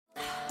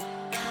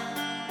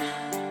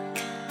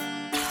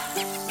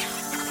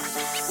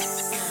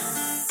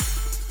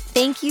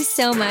Thank you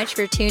so much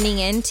for tuning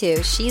in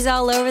to She's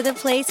All Over the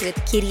Place with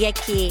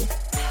Kiriaki.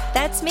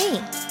 That's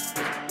me.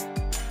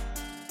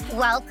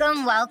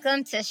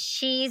 Welcome to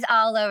She's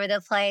All Over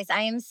the Place.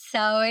 I am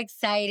so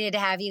excited to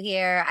have you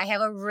here. I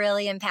have a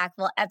really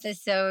impactful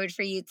episode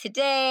for you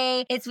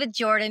today. It's with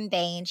Jordan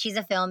Bayne. She's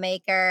a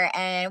filmmaker,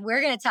 and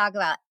we're going to talk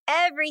about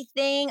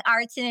everything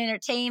arts and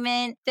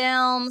entertainment,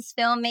 films,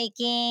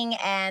 filmmaking,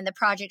 and the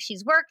projects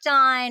she's worked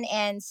on,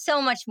 and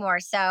so much more.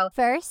 So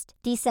first,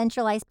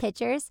 Decentralized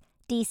Pictures.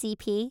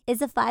 DCP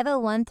is a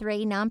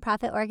 501(c)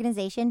 nonprofit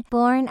organization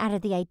born out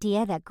of the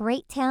idea that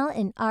great talent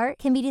in art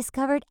can be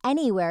discovered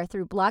anywhere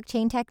through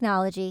blockchain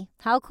technology.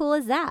 How cool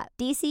is that?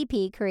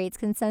 DCP creates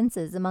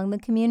consensus among the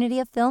community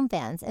of film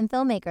fans and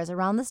filmmakers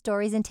around the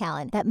stories and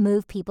talent that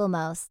move people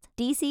most.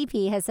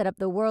 DCP has set up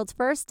the world's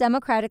first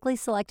democratically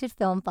selected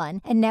film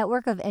fund and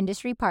network of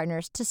industry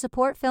partners to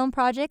support film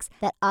projects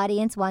that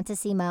audience want to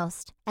see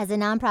most. As a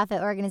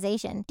nonprofit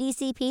organization,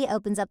 DCP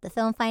opens up the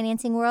film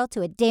financing world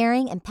to a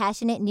daring and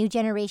passionate new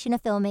generation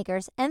of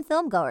filmmakers and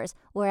filmgoers,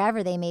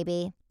 wherever they may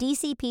be.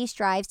 DCP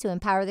strives to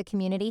empower the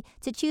community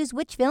to choose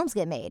which films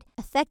get made,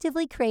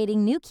 effectively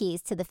creating new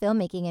keys to the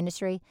filmmaking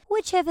industry,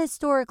 which have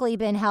historically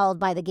been held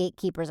by the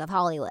gatekeepers of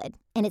Hollywood.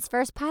 In its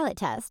first pilot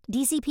test,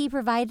 DCP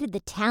provided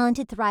the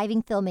talented,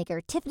 thriving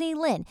filmmaker Tiffany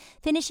Lynn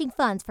finishing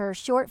funds for her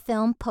short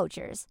film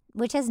Poachers,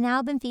 which has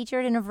now been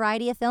featured in a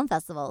variety of film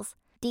festivals.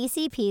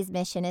 DCP's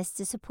mission is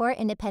to support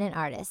independent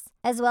artists,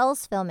 as well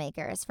as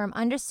filmmakers from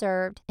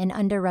underserved and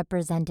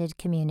underrepresented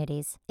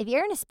communities. If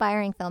you're an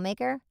aspiring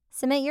filmmaker,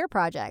 submit your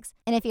projects.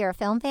 And if you're a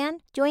film fan,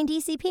 join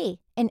DCP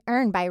and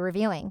earn by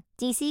reviewing.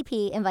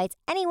 DCP invites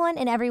anyone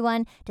and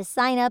everyone to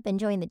sign up and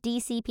join the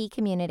DCP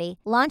community,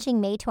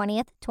 launching May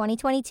 20th,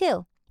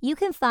 2022. You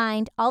can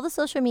find all the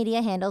social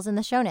media handles in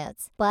the show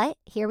notes. But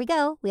here we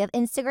go. We have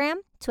Instagram,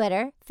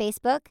 Twitter,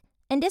 Facebook,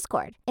 and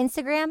Discord.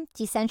 Instagram,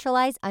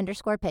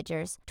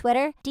 decentralized_pictures.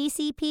 Twitter,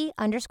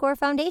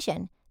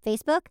 DCP_foundation.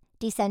 Facebook,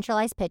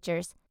 Decentralized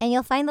Pictures. And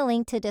you'll find the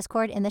link to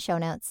Discord in the show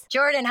notes.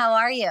 Jordan, how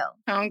are you?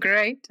 I'm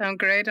great.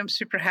 I'm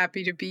super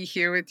happy to be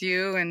here with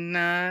you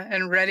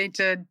and ready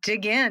to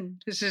dig in.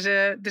 This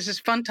is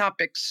fun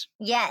topics.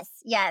 Yes.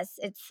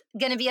 It's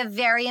going to be a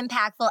very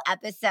impactful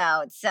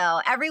episode.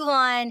 So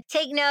everyone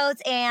take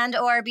notes and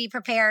or be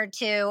prepared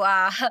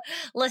to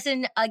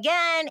listen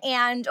again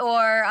and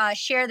or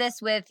share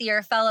this with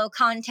your fellow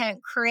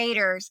content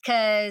creators,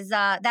 because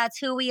that's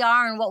who we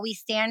are and what we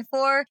stand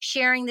for,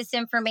 sharing this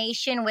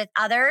information with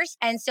others.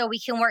 And so we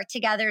can work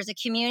together as a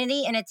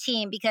community and a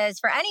team, because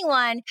for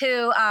anyone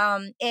who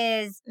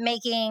is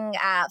making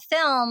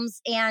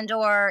films and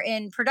or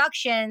in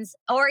productions,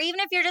 or even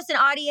if you're just an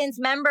audience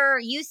member,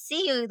 you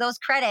see those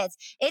credits.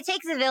 It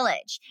takes a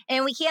village,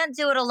 and we can't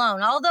do it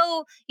alone.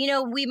 Although,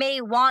 we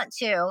may want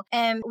to,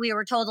 and we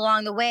were told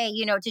along the way,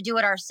 to do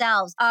it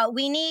ourselves.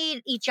 We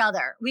need each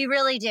other. We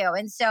really do.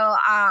 And so,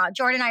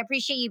 Jordan, I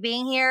appreciate you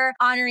being here,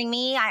 honoring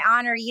me. I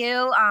honor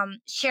you,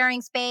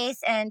 sharing space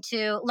and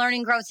to learn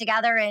and grow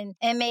together and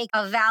make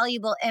a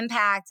valuable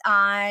impact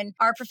on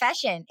our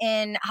profession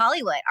in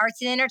Hollywood,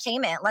 arts and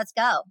entertainment. Let's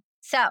go.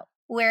 So,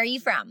 where are you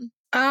from?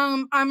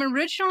 I'm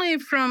originally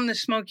from the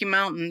Smoky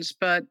Mountains,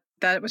 but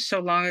that was so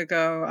long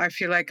ago. I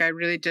feel like I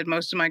really did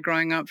most of my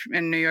growing up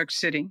in New York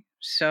City.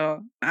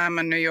 So I'm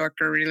a New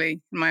Yorker, really,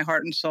 in my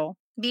heart and soul.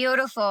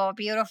 Beautiful.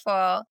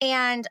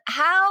 And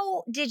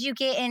how did you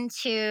get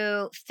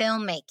into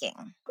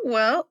filmmaking?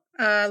 Well,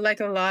 like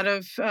a lot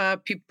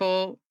of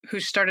people who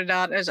started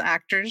out as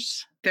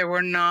actors, there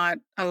were not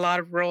a lot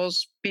of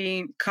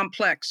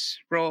complex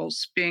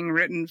roles being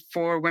written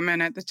for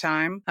women at the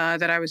time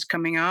that I was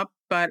coming up.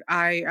 But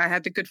I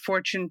had the good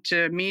fortune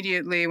to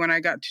immediately, when I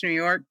got to New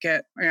York,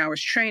 I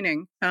was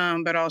training,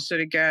 but also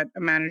to get a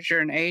manager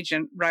and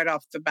agent right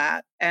off the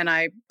bat. And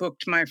I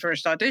booked my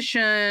first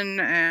audition,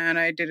 and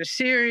I did a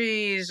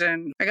series,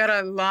 and I got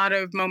a lot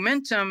of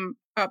momentum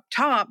up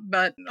top,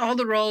 but all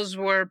the roles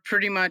were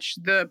pretty much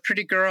the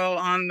pretty girl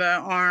on the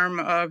arm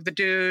of the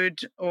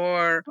dude,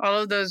 or all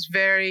of those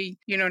very,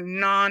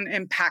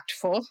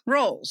 non-impactful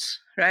roles,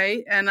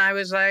 right? And I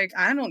was like,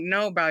 I don't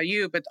know about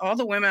you, but all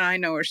the women I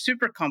know are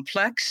super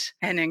complex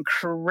and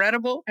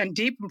incredible and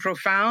deep and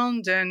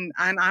profound, and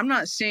I'm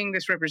not seeing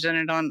this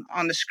represented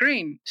on the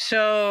screen.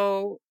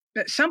 So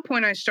at some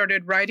point, I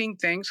started writing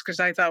things because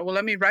I thought, well,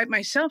 let me write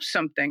myself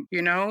something,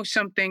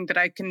 something that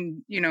I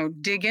can,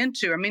 dig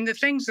into. I mean, the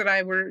things that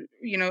I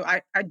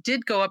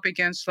did go up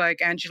against,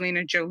 like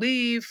Angelina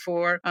Jolie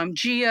for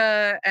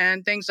Gia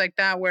and things like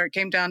that, where it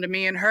came down to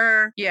me and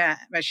her. Yeah,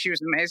 but she was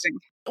amazing.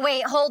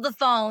 Wait, hold the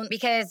phone,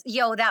 because,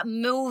 that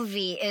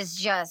movie is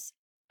just,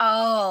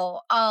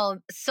 so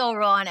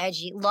raw and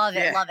edgy. Love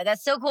it.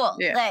 That's so cool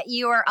that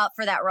you were up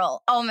for that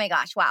role. Oh my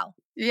gosh, wow.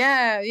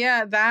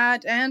 Yeah,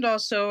 that, and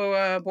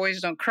also Boys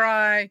Don't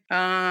Cry.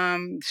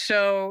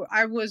 So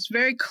I was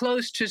very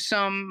close to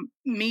some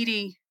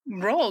meaty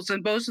roles,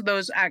 and both of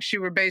those actually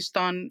were based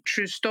on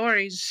true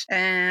stories,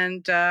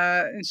 and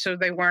so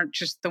they weren't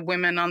just the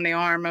women on the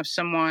arm of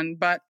someone.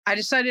 But I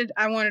decided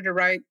I wanted to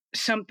write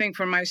something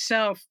for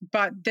myself.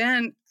 But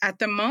then at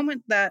the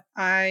moment that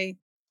I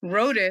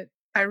wrote it,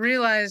 I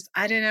realized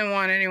I didn't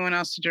want anyone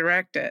else to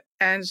direct it.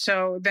 And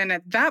so then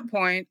at that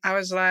point, I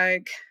was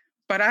like,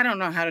 but I don't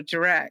know how to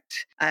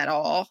direct at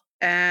all.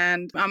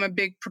 And I'm a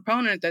big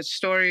proponent that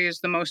story is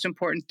the most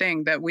important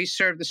thing, that we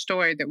serve the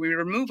story, that we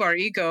remove our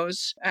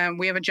egos, and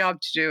we have a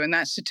job to do, and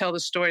that's to tell the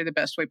story the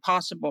best way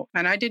possible.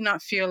 And I did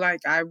not feel like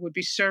I would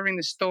be serving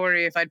the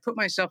story if I'd put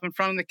myself in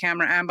front of the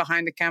camera and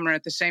behind the camera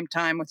at the same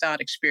time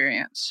without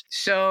experience.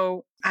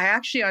 So I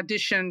actually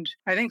auditioned,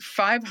 I think,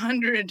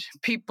 500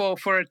 people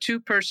for a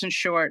 2-person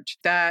short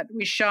that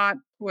we shot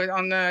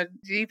on the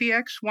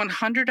DVX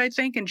 100, I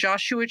think, in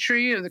Joshua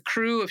Tree, of the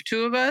crew of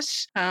 2 of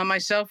us,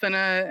 myself and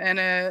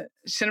a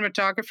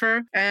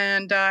cinematographer.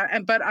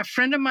 But a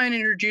friend of mine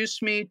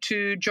introduced me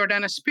to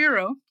Jordana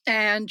Spiro.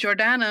 And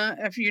Jordana,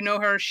 if you know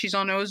her, she's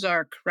on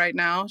Ozark right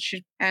now.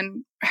 She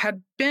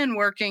had been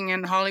working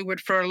in Hollywood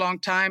for a long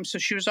time, so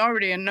she was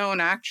already a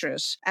known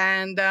actress.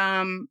 And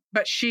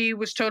but she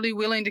was totally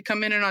willing to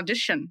come in and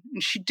audition,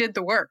 and she did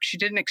the work. She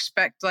didn't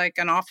expect like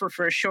an offer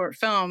for a short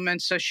film,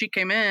 and so she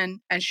came in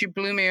and she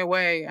blew me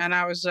away. And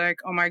I was like,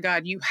 "Oh my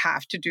God, you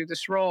have to do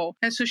this role!"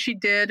 And so she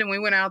did, and we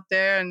went out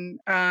there and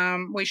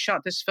we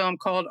shot this film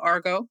called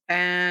Argo,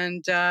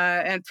 and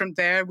from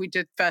there we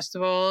did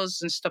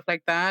festivals and stuff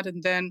like that.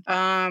 And then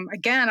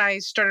again, I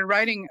started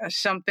writing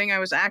something. I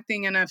was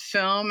acting in a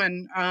film,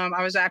 and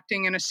I was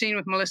acting in a scene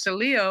with Melissa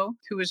Leo,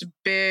 who was a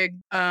big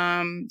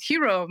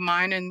hero of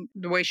mine, and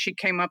the way she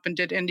came up and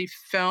did indie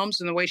films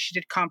and the way she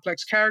did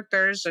complex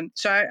characters. And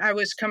so I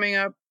was coming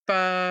up,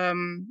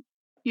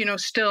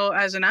 still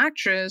as an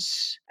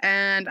actress,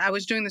 and I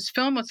was doing this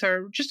film with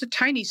her, just a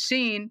tiny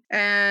scene.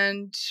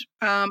 And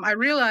I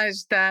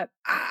realized that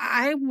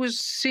I was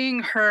seeing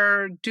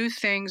her do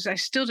things I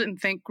still didn't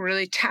think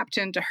really tapped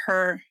into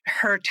her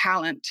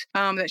talent,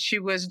 that she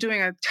was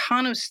doing a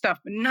ton of stuff,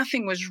 but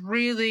nothing was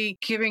really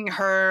giving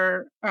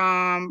her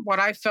what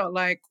I felt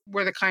like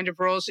were the kind of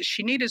roles that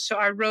she needed. So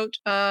I wrote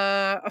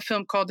a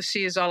film called The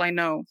Sea Is All I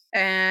Know.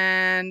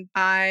 And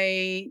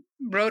I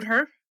wrote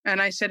her. And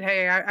I said,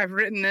 "Hey, I've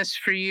written this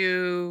for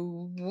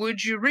you.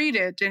 Would you read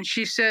it?" And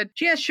she said,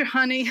 "Yes, sure,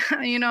 honey.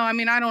 I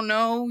don't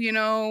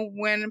know,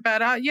 when,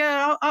 but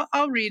yeah,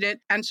 I'll read it."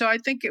 And so I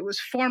think it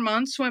was 4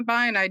 months went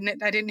by and I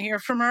didn't hear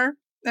from her.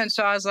 And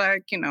so I was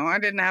like, I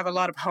didn't have a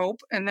lot of hope.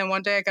 And then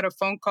one day I got a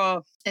phone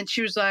call and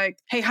she was like,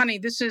 "Hey, honey,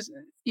 this is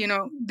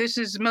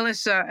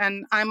Melissa,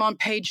 and I'm on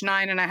page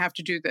 9 and I have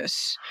to do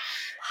this."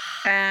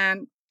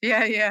 And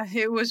yeah,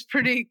 it was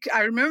pretty.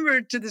 I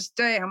remember to this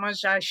day how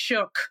much I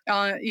shook,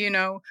 Yeah.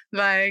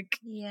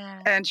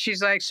 And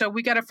she's like, "So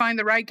we got to find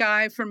the right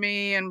guy for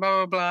me," and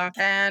blah, blah, blah.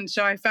 And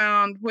so I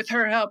found, with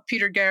her help,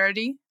 Peter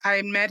Garrity.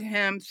 I met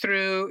him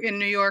in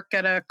New York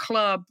at a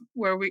club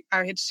where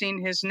I had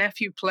seen his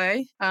nephew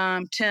play,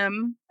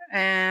 Tim.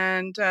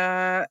 And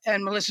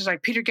Melissa's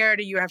like, "Peter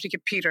Garrity, you have to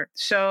get Peter."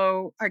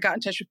 So I got in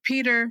touch with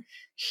Peter.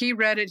 He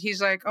read it.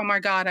 He's like, "Oh my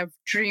God, I've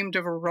dreamed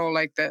of a role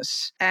like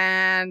this."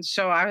 And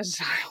so I was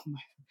like, "Oh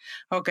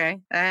my, okay."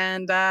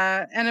 And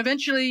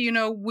eventually,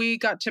 we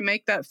got to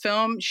make that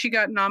film. She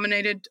got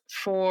nominated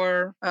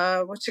for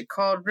what's it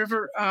called?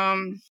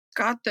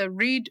 Got the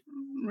Reed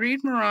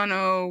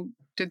Morano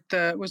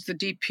was the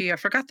DP. I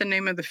forgot the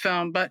name of the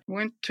film, but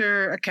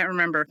I can't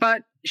remember.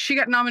 But she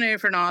got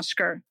nominated for an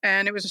Oscar,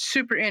 and it was a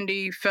super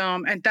indie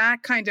film, and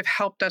that kind of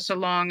helped us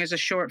along as a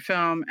short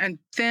film. And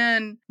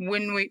then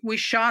when we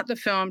shot the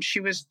film, she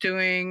was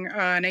doing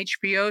an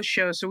HBO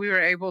show, so we were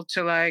able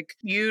to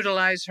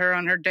utilize her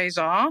on her days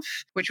off,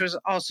 which was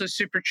also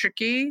super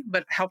tricky,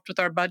 but helped with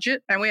our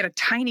budget. And we had a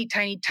tiny,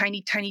 tiny,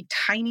 tiny, tiny,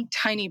 tiny,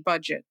 tiny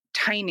budget.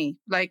 Tiny.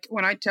 Like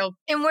when I tell.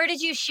 And where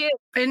did you shoot?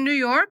 In New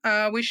York.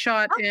 We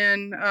shot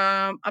in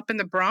up in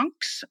the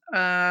Bronx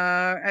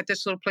at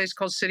this little place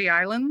called City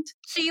Island.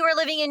 So you were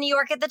living in New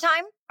York at the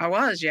time? I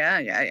was,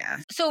 yeah.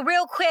 So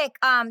real quick,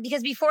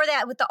 because before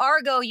that with the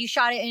Argo, you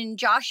shot it in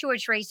Joshua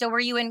Tree. So were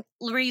you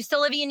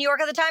still living in New York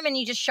at the time and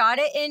you just shot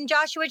it in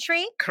Joshua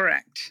Tree?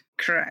 Correct.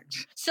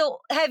 So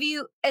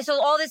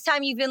so all this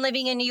time you've been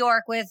living in New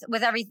York with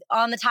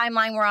on the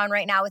timeline we're on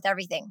right now with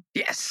everything?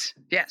 Yes.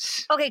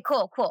 Okay,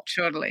 cool.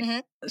 Totally.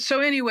 Mm-hmm.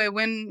 So anyway,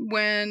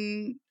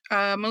 when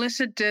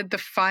Melissa did The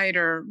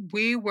Fighter,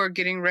 we were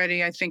getting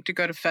ready, I think, to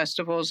go to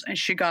festivals, and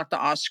she got the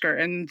Oscar,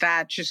 and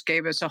that just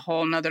gave us a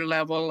whole nother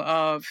level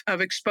of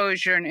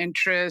exposure and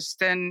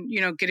interest, and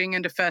getting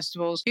into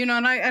festivals,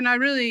 and I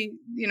really,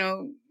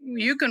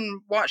 you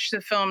can watch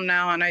the film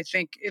now, and I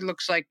think it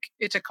looks like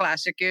it's a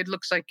classic. It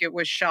looks like it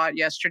was shot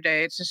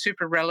yesterday. It's a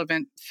super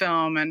relevant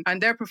film,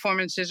 and their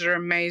performances are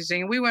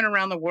amazing. We went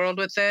around the world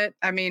with it.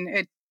 I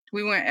mean,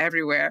 we went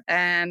everywhere,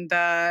 and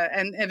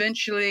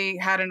eventually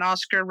had an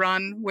Oscar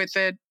run with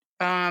it.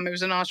 It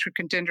was an Oscar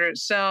contender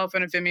itself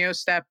and a Vimeo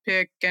stat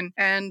pick,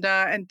 and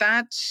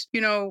that's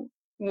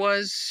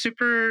was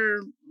super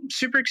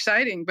super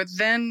exciting. But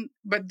then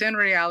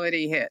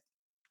reality hit.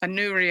 A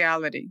new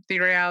reality, the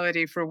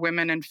reality for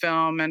women in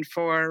film and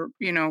for,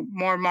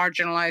 more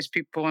marginalized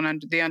people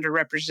and the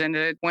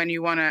underrepresented when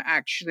you want to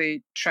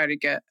actually try to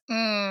get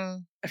a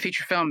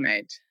feature film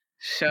made.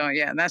 So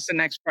yeah, that's the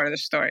next part of the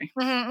story.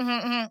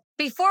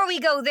 Before we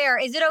go there,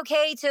 is it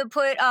okay to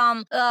put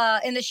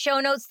in the show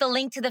notes the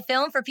link to the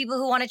film for people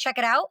who want to check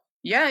it out?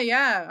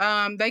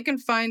 Yeah. They can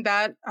find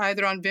that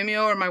either on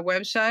Vimeo or my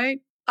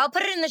website. I'll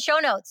put it in the show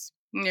notes.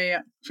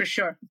 Yeah, for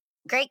sure.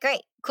 Great.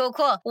 Cool.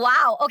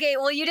 Wow. Okay.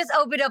 Well, you just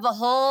opened up a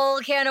whole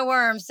can of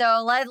worms.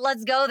 So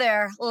let's go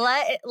there.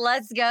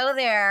 Let's go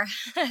there.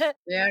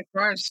 Yeah, of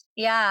course.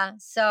 Yeah.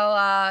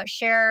 So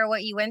share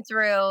what you went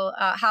through,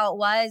 how it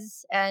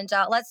was, and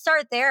let's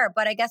start there.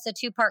 But I guess a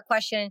two-part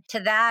question to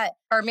that,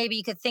 or maybe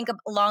you could think of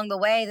along the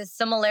way the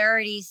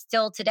similarities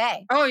still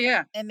today. Oh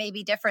yeah. And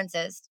maybe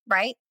differences,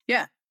 right?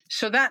 Yeah.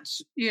 So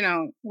that's,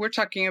 we're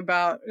talking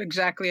about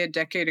exactly a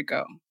decade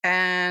ago.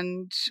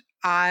 And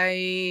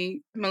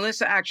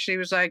Melissa actually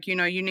was like, you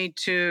need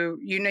to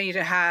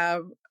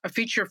have a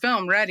feature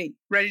film ready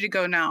to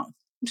go now.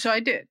 So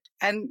I did.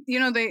 And,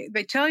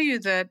 they tell you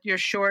that your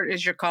short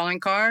is your calling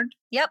card.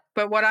 Yep.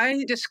 But what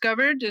I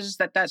discovered is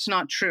that that's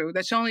not true.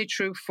 That's only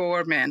true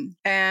for men.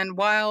 And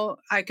while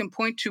I can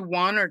point to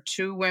one or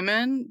two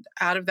women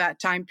out of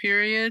that time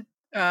period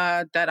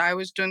that I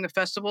was doing the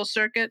festival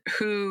circuit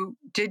who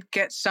did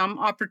get some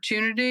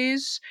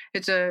opportunities,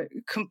 it's a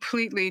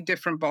completely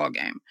different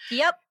ballgame.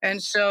 Yep.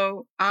 And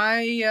so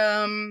I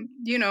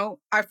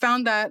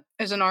found that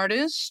as an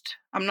artist,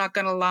 I'm not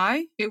going to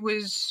lie, it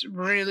was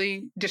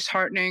really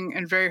disheartening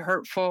and very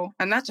hurtful.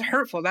 And that's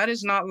hurtful. That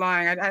is not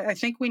lying. I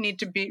think we need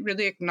to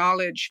really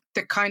acknowledge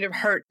the kind of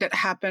hurt that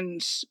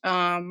happens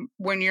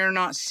when you're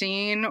not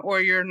seen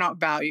or you're not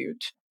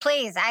valued.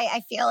 Please,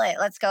 I feel it.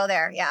 Let's go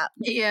there. Yeah.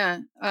 Yeah.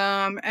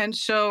 And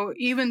so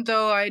even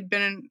though I'd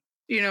been,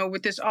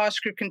 with this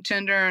Oscar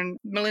contender, and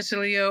Melissa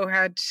Leo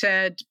had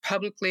said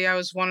publicly I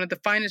was one of the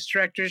finest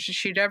directors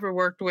she'd ever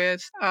worked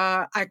with,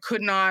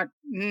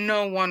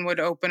 no one would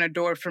open a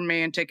door for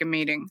me and take a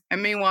meeting.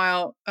 And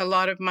meanwhile, a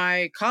lot of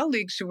my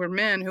colleagues who were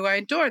men, who I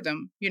adore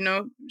them,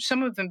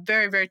 some of them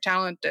very, very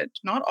talented,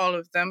 not all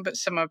of them, but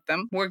some of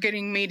them were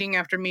getting meeting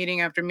after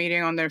meeting after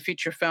meeting on their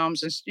feature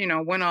films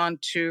and, went on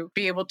to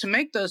be able to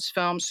make those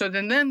films. So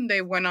then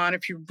they went on,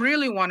 if you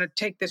really want to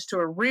take this to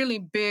a really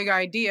big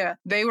idea,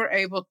 they were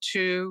able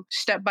to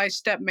step by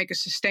step make a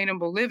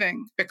sustainable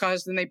living,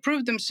 because then they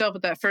proved themselves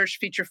with that first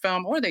feature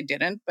film, or they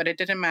didn't, but it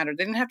didn't matter.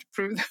 They didn't have to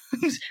prove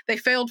they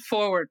failed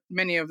forward,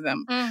 many of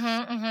them.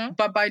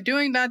 But by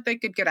doing that, they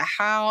could get a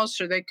house,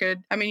 or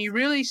you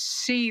really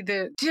see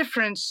the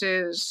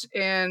differences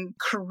in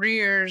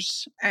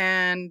careers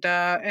and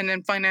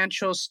in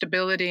financial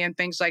stability and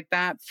things like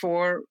that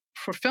for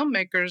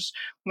filmmakers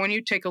when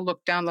you take a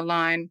look down the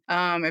line.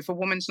 If a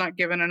woman's not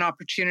given an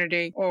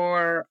opportunity,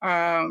 or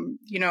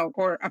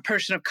or a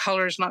person of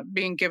color is not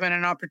being given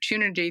an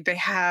opportunity, they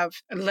have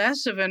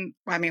less of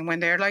when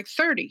they're like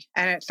 30,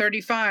 and at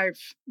 35,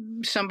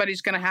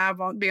 somebody's going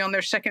to be on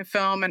their second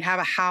film and have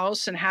a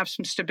house and have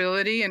some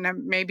stability and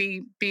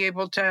maybe be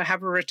able to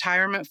have a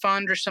retirement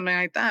fund or something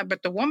like that.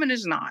 But the woman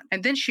is not.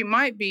 And then she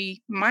might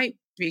be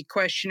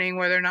questioning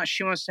whether or not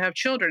she wants to have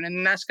children.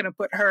 And that's going to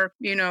put her,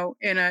 in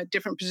a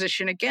different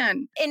position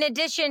again. In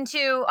addition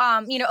to,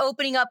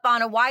 opening up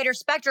on a wider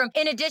spectrum,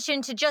 in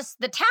addition to just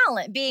the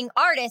talent, being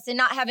artists and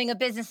not having a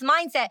business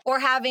mindset, or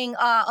having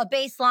a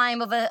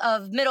baseline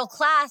of middle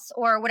class,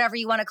 or whatever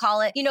you want to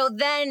call it,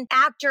 then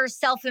actors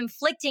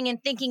self-inflicting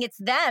and thinking it's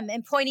them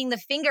and pointing the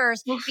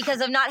fingers because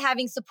of not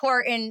having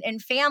support in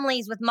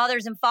families with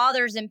mothers and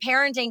fathers and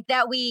parenting,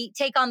 that we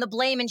take on the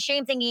blame and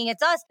shame thinking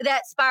it's us,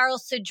 that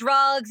spirals to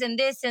drugs and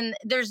this, and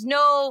there's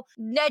no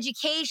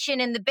education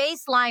in the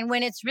baseline,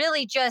 when it's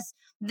really just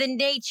the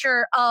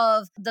nature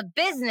of the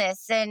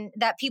business and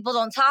that people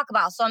don't talk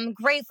about. So I'm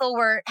grateful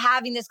we're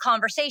having this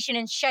conversation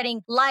and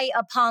shedding light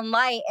upon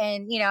light,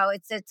 and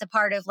it's a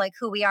part of like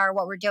who we are,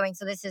 what we're doing.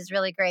 So this is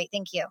really great.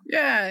 Thank you.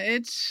 Yeah,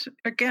 it's,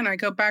 again, I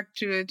go back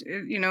to it,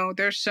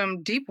 there's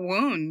some deep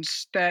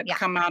wounds that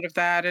come out of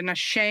that, and a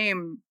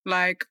shame,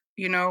 like,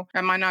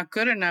 am I not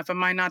good enough?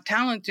 Am I not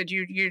talented?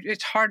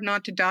 It's hard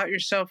not to doubt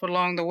yourself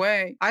along the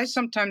way. I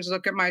sometimes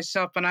look at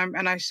myself and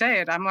I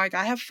say it. I'm like,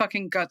 I have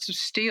fucking guts of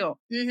steel.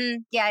 Yeah.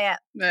 Yeah.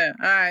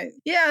 All right.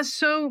 Yeah.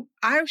 So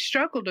I've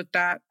struggled with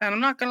that, and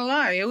I'm not gonna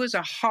lie. It was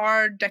a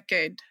hard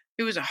decade.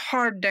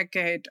 Hard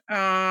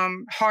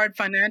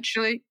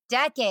financially.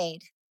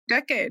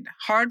 Decade,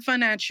 hard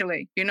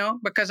financially,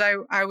 because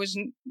I was,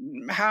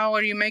 how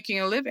are you making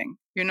a living,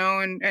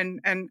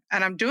 and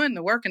I'm doing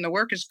the work, and the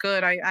work is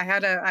good. I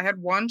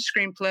had one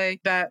screenplay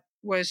that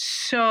was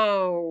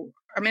so,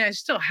 I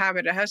still have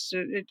it.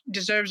 It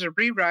deserves a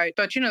rewrite.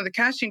 But, the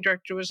casting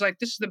director was like,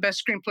 this is the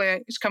best screenplay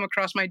that's come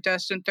across my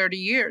desk in 30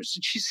 years.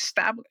 And she's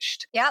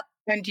established. Yep.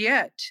 And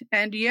yet,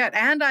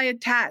 I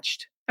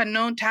attached a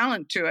known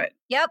talent to it.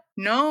 Yep.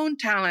 Known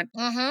talent.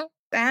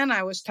 And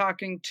I was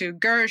talking to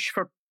Gersh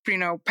for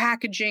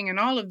packaging and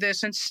all of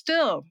this. And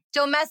still,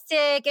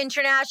 domestic,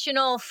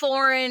 international,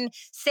 foreign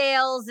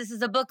sales. This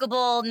is a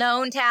bookable,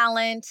 known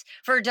talent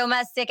for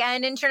domestic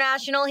and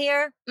international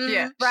here.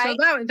 yeah. Right.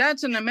 So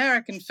that's an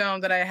American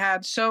film that I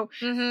had. So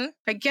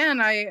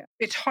again,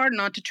 it's hard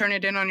not to turn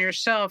it in on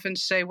yourself and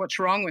say, what's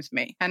wrong with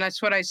me? And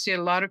that's what I see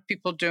a lot of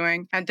people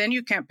doing. And then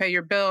you can't pay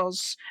your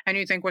bills and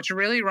you think, what's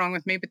really wrong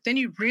with me? But then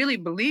you really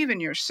believe in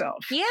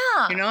yourself. Yeah.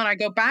 And I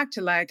go back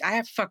to I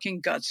have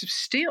fucking guts of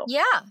steel.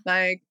 Yeah.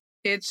 But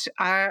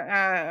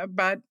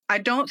I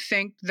don't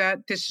think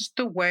that this is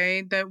the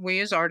way that we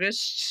as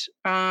artists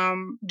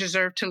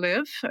deserve to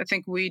live. I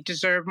think we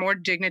deserve more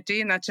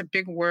dignity, and that's a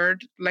big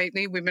word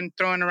lately we've been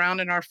throwing around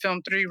in our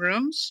Film 3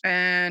 rooms.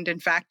 And in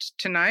fact,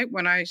 tonight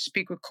when I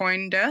speak with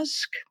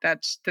CoinDesk,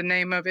 that's the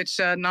name of it's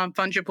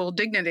non-fungible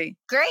dignity.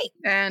 Great.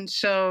 And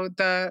so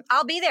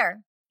I'll be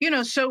there.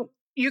 So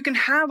you can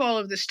have all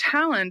of this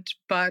talent,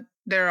 but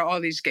there are all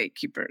these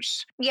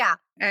gatekeepers. Yeah.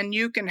 And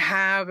you can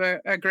have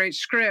a great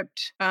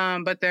script,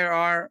 but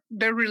there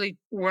really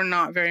were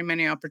not very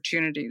many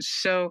opportunities.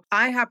 So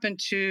I happen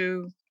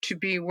to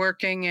be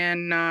working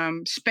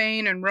in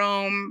Spain and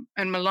Rome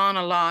and Milan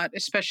a lot,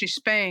 especially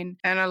Spain.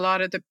 And a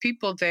lot of the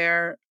people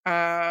there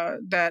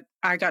that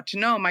I got to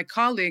know, my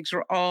colleagues,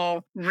 were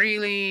all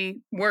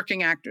really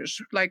working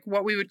actors, like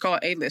what we would call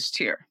A-list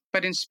here,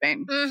 but in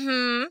Spain.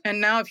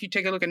 And now if you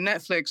take a look at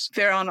Netflix,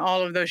 they're on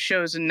all of those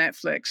shows in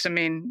Netflix. I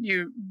mean,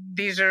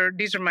 these are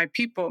my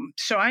people.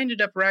 So I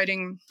ended up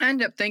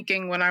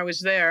thinking when I was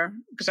there,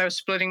 because I was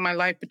splitting my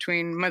life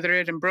between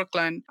Madrid and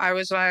Brooklyn, I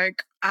was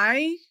like,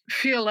 I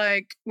feel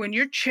like when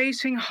you're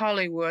chasing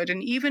Hollywood,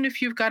 and even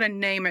if you've got a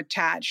name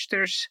attached,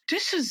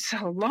 this is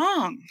so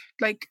long.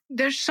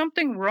 There's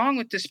something wrong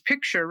with this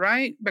picture,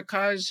 right?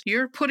 Because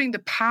you're putting the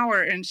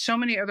power in so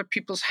many other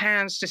people's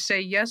hands to say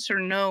yes or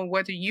no,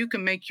 whether you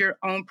can make your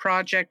own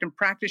project and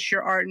practice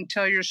your art and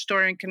tell your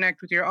story and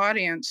connect with your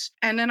audience.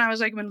 And then I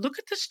was like, look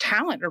at this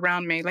talent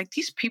around me.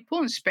 These people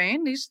in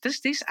Spain, these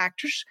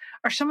actors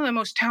are some of the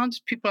most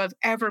talented people I've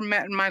ever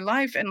met in my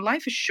life. And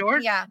life is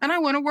short. Yeah. And I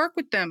want to work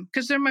with them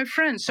because they're my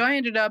friends. So I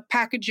ended up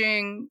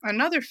packaging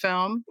another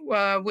film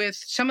with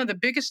some of the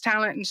biggest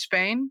talent in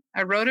Spain.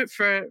 I wrote it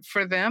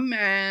for them.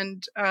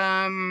 And,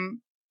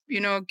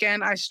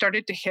 again, I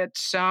started to hit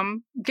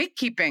some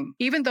gatekeeping,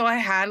 even though I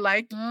had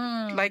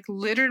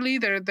literally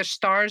the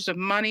stars of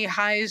Money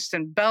Heist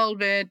and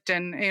Velvet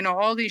and,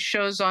 all these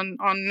shows on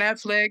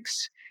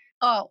Netflix.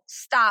 Oh,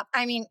 stop.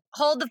 I mean,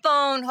 hold the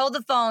phone.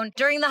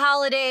 During the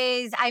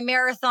holidays, I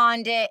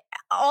marathoned it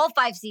all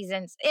 5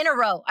 seasons in a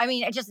row. I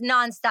mean, just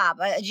nonstop.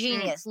 A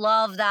genius.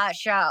 Love that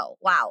show.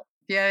 Wow.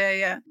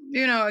 Yeah.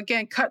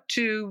 Again, cut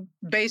to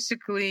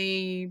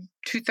basically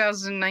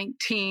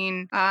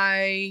 2019,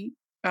 I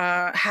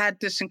had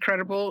this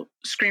incredible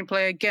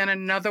screenplay. Again,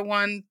 another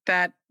one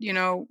that,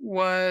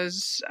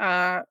 was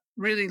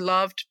really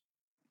loved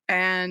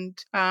and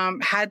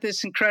had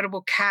this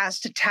incredible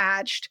cast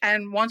attached.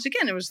 And once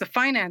again, it was the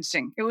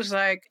financing. It was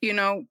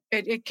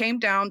it came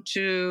down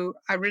to,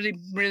 I really,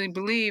 really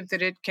believe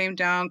that it came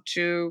down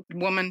to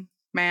woman,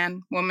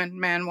 man, woman,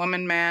 man,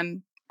 woman,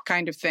 man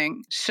kind of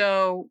thing.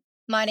 So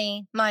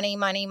money. money.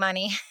 Who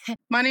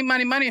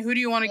do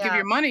you want to give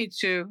your money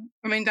to?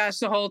 I mean, that's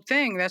the whole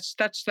thing. That's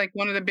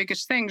one of the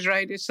biggest things,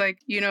 right? It's a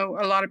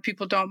lot of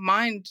people don't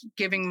mind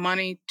giving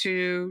money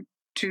to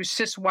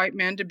cis white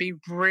men, to be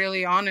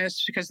really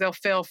honest, because they'll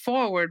fail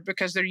forward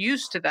because they're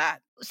used to that.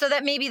 So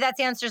that maybe that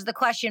answers the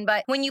question.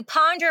 But when you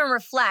ponder and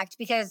reflect,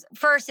 because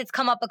first it's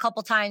come up a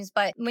couple times,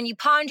 but when you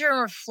ponder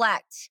and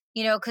reflect,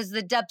 because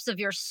the depths of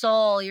your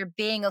soul, your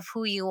being of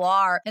who you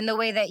are, and the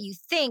way that you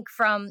think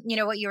from,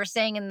 what you were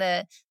saying in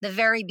the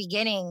very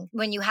beginning,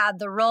 when you had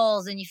the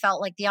roles and you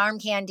felt like the arm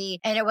candy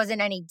and it wasn't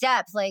any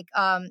depth,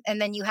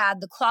 and then you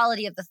had the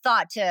quality of the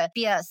thought to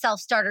be a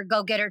self-starter,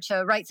 go-getter,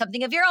 to write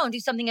something of your own, do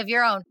something of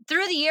your own.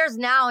 Through the years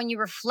now, and you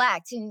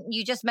reflect, and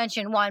you just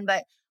mentioned one,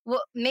 but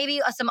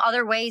maybe some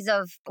other ways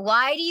of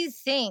why do you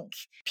think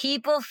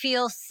people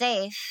feel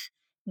safe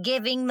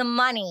giving the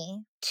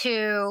money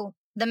to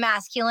the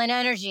masculine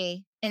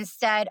energy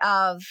instead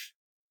of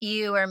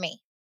you or me?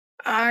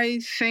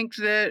 I think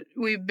that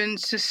we've been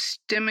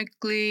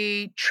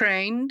systemically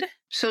trained,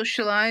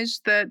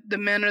 socialized, that the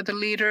men are the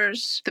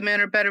leaders, the men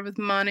are better with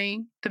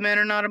money, the men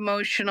are not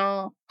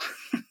emotional.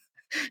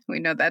 We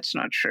know that's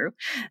not true.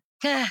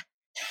 Yeah.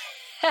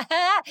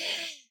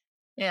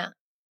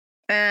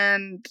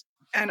 And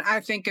I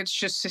think it's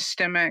just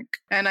systemic.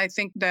 And I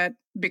think that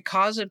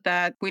because of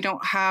that, we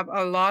don't have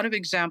a lot of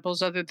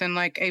examples other than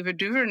Ava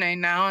DuVernay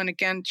now. And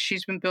again,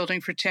 she's been building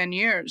for 10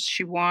 years.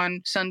 She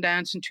won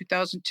Sundance in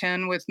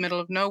 2010 with Middle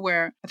of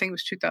Nowhere. I think it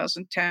was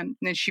 2010. And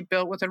then she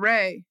built with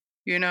Array.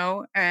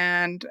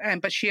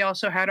 but she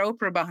also had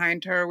Oprah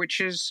behind her, which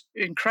is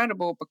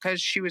incredible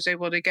because she was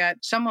able to get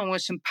someone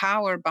with some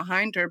power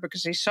behind her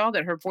because they saw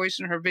that her voice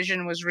and her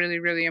vision was really,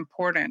 really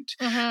important.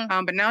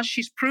 But now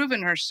she's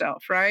proven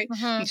herself, right?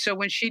 And so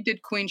when she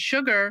did Queen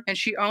Sugar and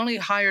she only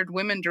hired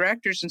women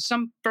directors and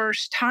some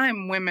first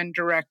time women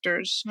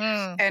directors,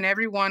 and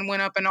everyone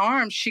went up in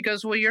arms, she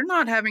goes, well, you're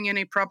not having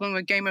any problem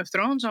with Game of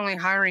Thrones only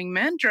hiring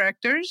men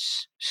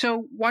directors.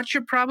 So what's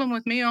your problem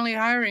with me only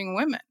hiring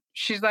women?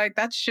 She's like,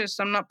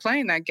 I'm not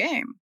playing that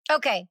game.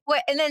 Okay.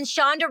 And then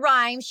Shonda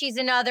Rhimes, she's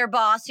another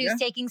boss who's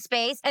taking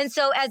space. And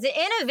so as an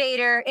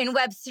innovator in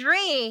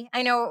Web3,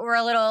 I know we're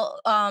a little,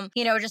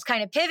 just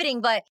kind of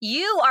pivoting, but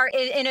you are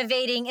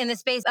innovating in the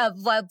space of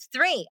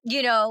Web3,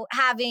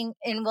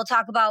 and we'll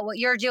talk about what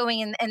you're doing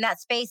in that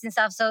space and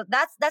stuff. So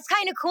that's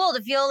kind of cool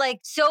to feel like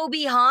so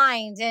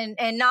behind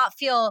and not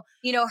feel,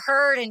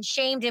 hurt and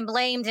shamed and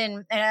blamed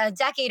in a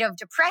decade of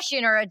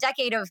depression or a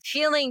decade of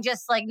feeling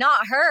just like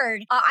not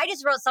heard. I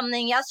just wrote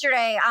something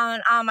yesterday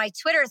on my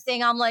Twitter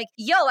thing. I'm like,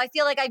 yo, I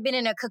feel like I've been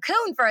in a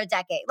cocoon for a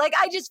decade. Like,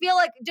 I just feel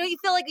like, do you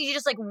feel like you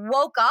just like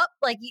woke up?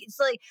 Like, it's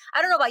like,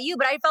 I don't know about you,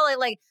 but I felt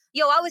like,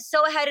 yo, I was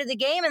so ahead of the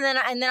game. And then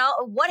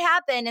what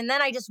happened? And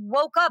then I just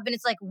woke up and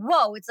it's like,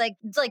 whoa, it's like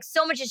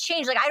so much has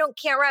changed. Like,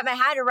 can't wrap my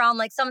head around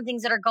like some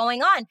things that are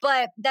going on,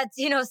 but that's,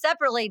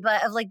 separately,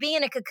 but of like being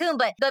in a cocoon,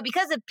 but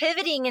because of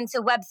pivoting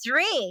into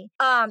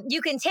Web3,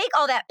 you can take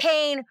all that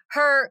pain,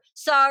 hurt,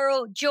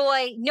 sorrow,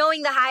 joy,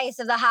 knowing the highest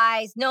of the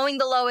highs, knowing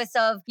the lowest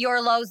of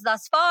your lows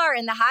thus far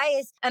and the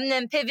highest, and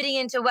then pivoting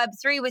into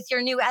Web3 with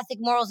your new ethic,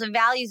 morals, and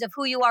values of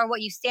who you are,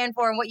 what you stand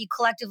for, and what you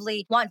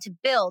collectively want to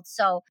build.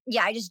 So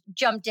yeah, I just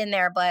jumped in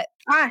there, but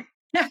I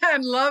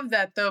love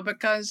that though,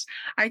 because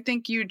I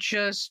think you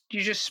just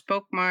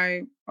spoke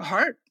my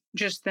heart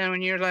just then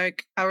when you're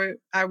like,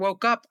 I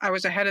woke up, I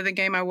was ahead of the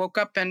game. I woke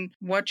up and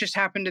what just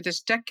happened to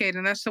this decade?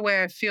 And that's the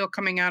way I feel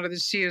coming out of the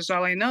sea is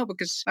all I know,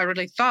 because I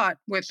really thought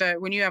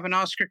when you have an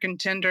Oscar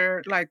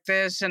contender like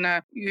this and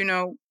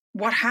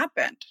what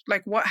happened?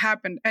 Like what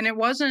happened? And it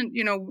wasn't,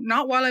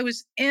 not while I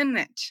was in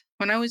it.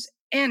 When I was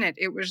in it,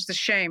 it was the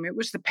shame, it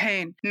was the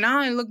pain. Now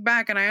I look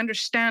back and I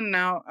understand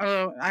now,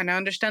 and I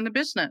understand the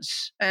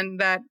business. And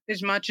that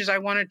as much as I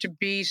wanted to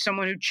be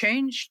someone who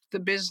changed the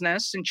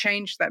business and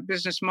changed that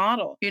business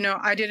model,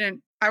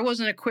 I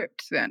wasn't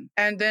equipped then.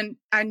 And then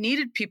I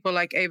needed people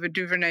like Ava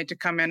DuVernay to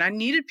come in. I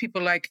needed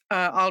people like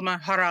Alma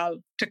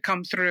Harral to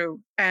come through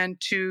and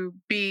to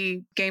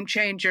be game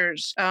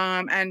changers.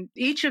 And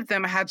each of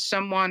them had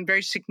someone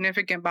very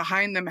significant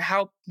behind them,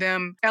 help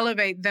them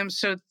elevate them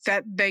so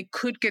that they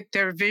could get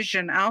their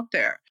vision out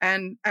there.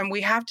 And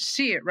we have to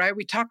see it, right?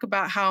 We talk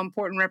about how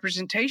important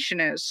representation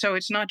is. So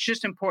it's not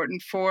just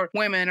important for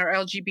women or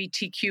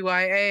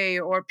LGBTQIA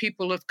or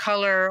people of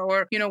color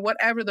or,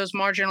 whatever those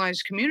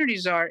marginalized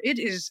communities are. It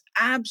is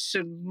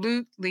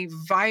absolutely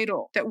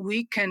vital that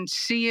we can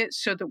see it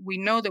so that we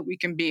know that we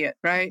can be it,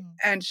 right?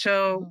 And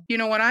so,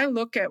 when I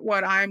look at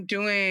what I'm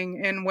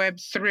doing in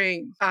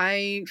Web3,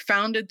 I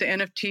founded the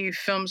NFT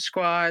Film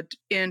Squad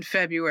in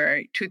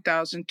February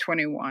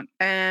 2021.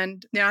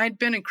 And I'd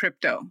been in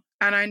crypto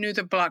and I knew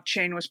the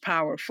blockchain was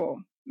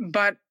powerful.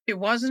 But it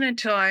wasn't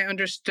until I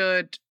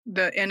understood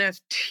the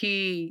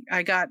NFT,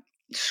 I got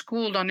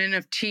schooled on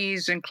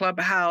NFTs in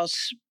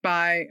Clubhouse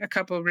by a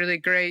couple of really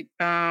great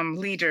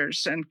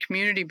leaders and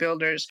community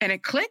builders. And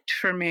it clicked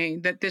for me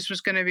that this was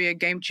going to be a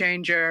game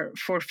changer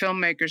for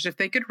filmmakers if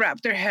they could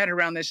wrap their head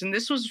around this. And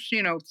this was,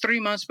 3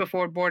 months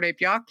before Bored Ape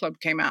Yacht Club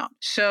came out.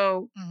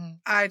 So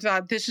I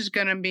thought this is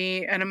going to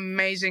be an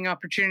amazing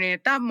opportunity.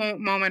 At that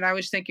moment, I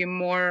was thinking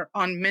more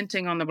on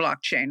minting on the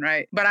blockchain,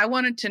 right? But I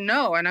wanted to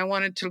know and I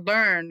wanted to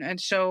learn. And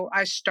so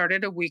I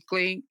started a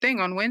weekly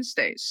thing on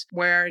Wednesdays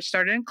where it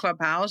started in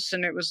Clubhouse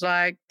and it was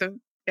like the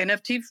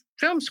NFT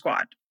Film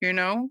Squad,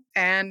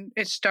 and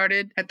it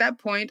started at that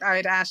point. I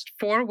had asked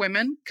 4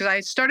 women because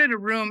I started a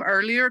room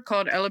earlier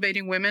called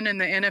Elevating Women in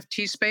the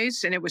NFT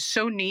space. And it was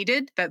so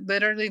needed that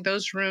literally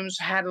those rooms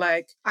had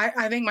I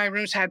think my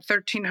rooms had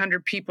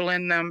 1,300 people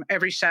in them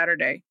every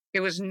Saturday.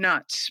 It was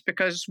nuts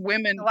because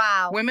women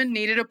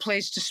needed a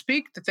place to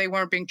speak that they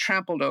weren't being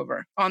trampled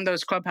over on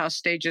those Clubhouse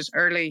stages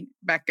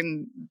back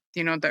in,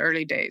 the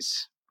early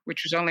days,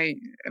 which was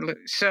only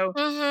so.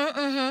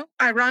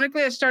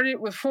 Ironically, I started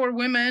with 4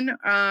 women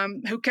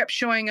who kept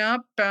showing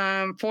up,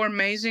 4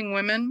 amazing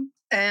women.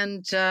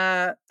 And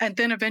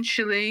then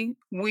eventually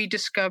we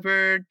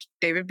discovered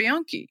David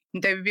Bianchi.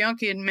 David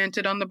Bianchi had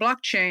minted on the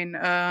blockchain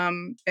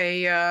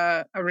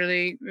a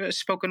really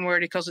spoken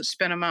word. He calls it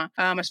Spinema,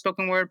 a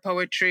spoken word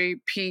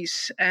poetry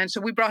piece. And so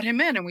we brought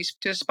him in and we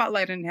did a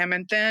spotlight on him.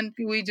 And then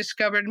we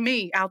discovered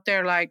me out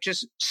there,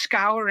 just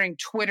scouring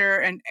Twitter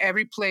and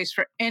every place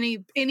for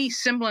any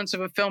semblance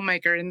of a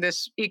filmmaker in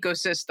this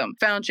ecosystem.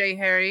 Found J.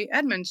 Harry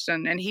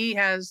Edmondson, and he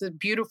has the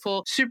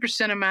beautiful, super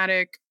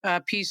cinematic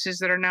pieces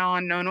that are now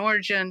on Known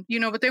Origin.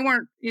 But they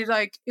weren't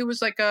it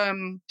was like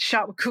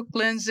shot with Cook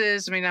lenses.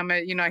 lenses. I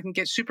mean, I can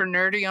get super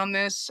nerdy on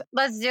this.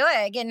 Let's do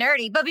it. Get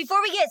nerdy. But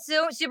before we get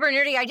super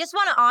nerdy, I just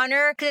want to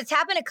honor, because it's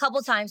happened a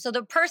couple times. So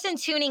the person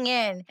tuning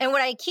in, and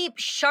what I keep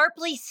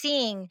sharply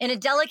seeing in a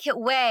delicate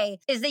way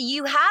is that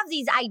you have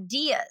these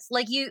ideas.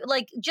 Like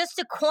just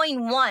to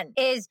coin one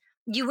is,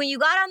 when you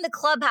got on the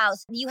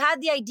Clubhouse, you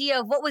had the idea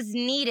of what was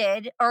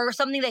needed or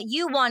something that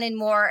you wanted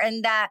more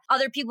and that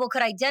other people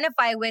could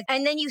identify with.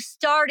 And then you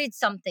started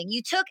something.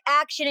 You took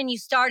action and you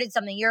started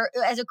something.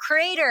 As a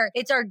creator,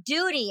 it's our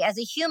duty as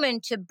a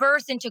human to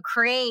birth and to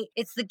create.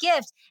 It's the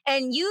gift.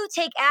 And you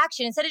take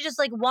action instead of just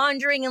like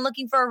wandering and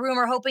looking for a room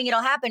or hoping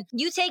it'll happen.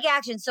 You take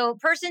action. So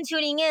person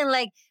tuning in,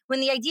 like, when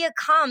the idea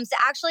comes, to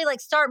actually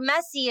like start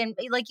messy and,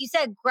 like you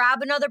said,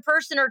 grab another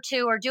person or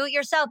two or do it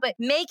yourself, but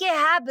make it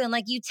happen.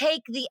 Like, you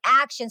take the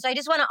action. So I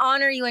just want to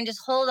honor you and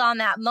just hold on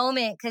that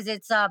moment, because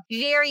it's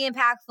very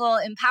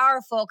impactful and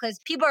powerful, because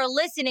people are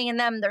listening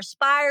and they're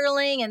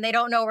spiraling and they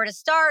don't know where to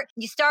start.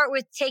 You start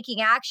with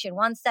taking action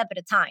one step at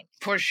a time.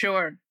 For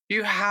sure.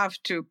 You have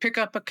to pick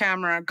up a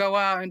camera, go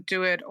out and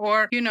do it,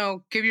 or,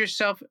 give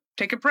yourself,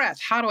 take a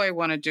breath. How do I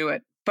want to do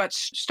it? But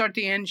start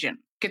the engine.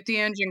 Get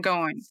the engine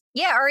going.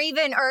 Yeah, or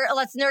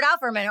let's nerd out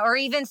for a minute, or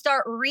even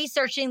start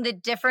researching the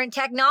different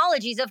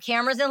technologies of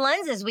cameras and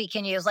lenses we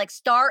can use. Like,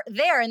 start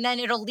there, and then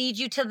it'll lead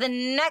you to the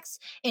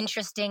next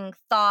interesting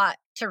thought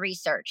to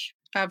research.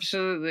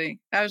 Absolutely.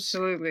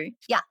 Absolutely.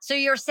 Yeah. So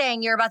you're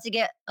saying you're about to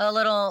get a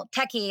little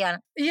techie on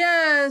it.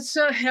 Yeah.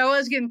 So I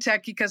was getting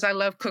techie because I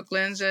love Cook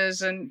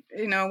lenses, and,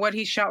 what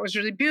he shot was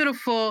really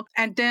beautiful.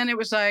 And then it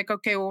was like,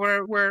 okay,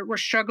 well, we're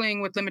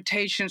struggling with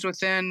limitations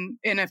within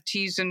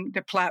NFTs and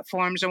the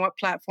platforms, and what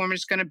platform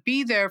is going to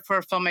be there for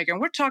a filmmaker. And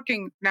we're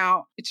talking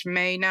now, it's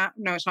May now.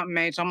 No, it's not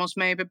May. It's almost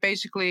May, but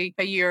basically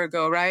a year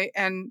ago, right?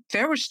 And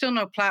there were still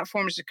no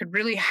platforms that could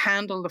really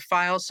handle the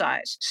file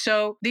size.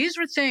 So these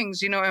were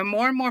things, and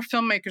more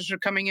filmmakers were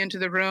coming into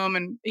the room,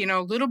 and,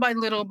 little by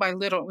little,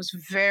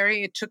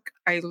 it took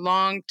a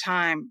long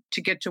time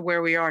to get to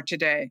where we are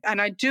today.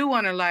 And I do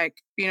want to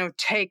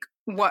take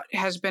what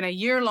has been a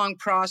year-long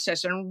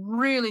process and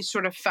really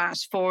sort of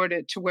fast forward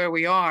it to where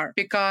we are,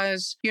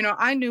 because,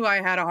 I knew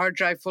I had a hard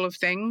drive full of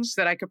things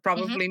that I could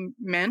probably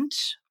mint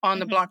on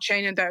the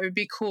blockchain, and that would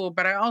be cool.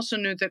 But I also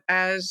knew that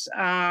as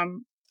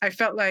I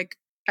felt like,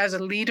 as a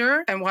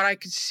leader and what I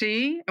could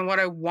see and what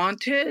I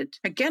wanted,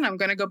 again, I'm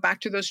going to go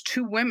back to those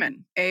two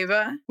women,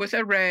 Ava with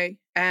Array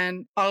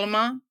and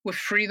Alma with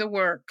Free the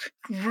Work,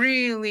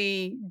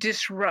 really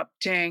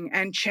disrupting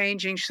and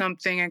changing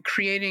something and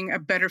creating a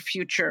better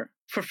future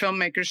for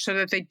filmmakers, so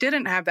that they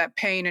didn't have that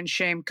pain and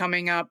shame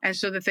coming up, and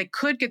so that they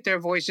could get their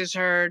voices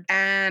heard.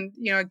 And,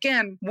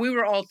 again, we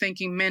were all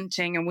thinking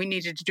minting, and we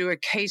needed to do a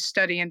case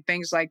study and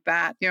things like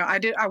that.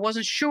 I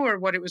wasn't sure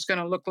what it was going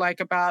to look like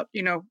about,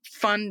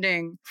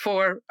 funding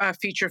for a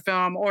feature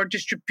film or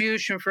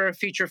distribution for a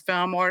feature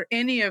film or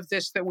any of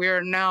this that we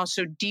are now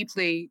so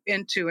deeply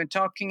into and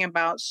talking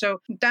about. So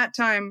that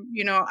time,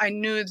 I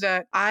knew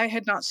that I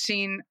had not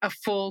seen a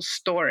full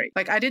story.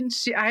 Like, I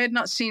had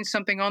not seen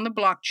something on the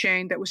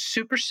blockchain that was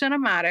super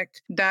cinematic,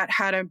 that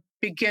had a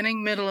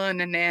beginning, middle, and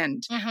an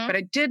end. But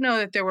I did know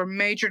that there were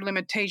major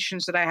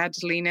limitations that I had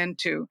to lean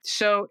into.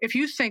 So if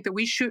you think that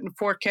we shoot in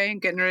 4K,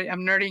 I'm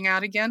nerding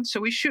out again. So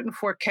we shoot in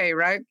 4K,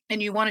 right?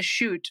 And you want to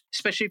shoot,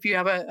 especially if you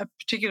have a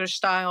particular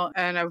style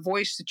and a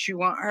voice that you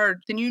want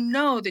heard, then you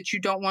know that you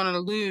don't want to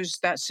lose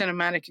that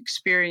cinematic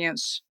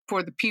experience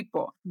for the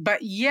people.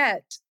 But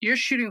yet you're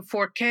shooting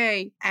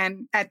 4K.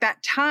 And at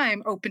that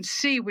time,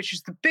 OpenSea, which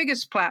is the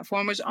biggest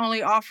platform, was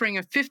only offering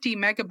a 50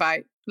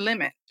 megabyte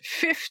limit.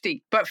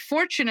 50. But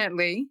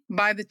fortunately,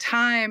 by the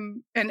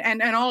time,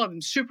 and all of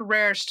them, Super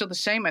Rare is still the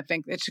same, I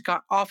think. It's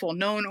got awful.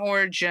 Known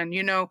Origin,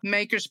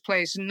 Maker's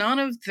Place, none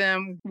of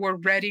them were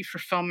ready for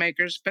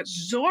filmmakers. But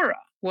Zora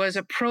was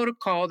a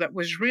protocol that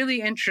was really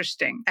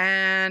interesting.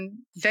 And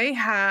they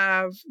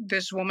have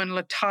this woman,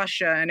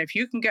 Latasha, and if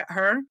you can get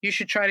her, you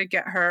should try to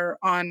get her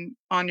on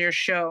your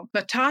show.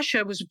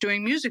 Latasha was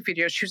doing music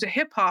videos. She was a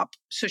hip hop,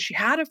 so she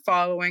had a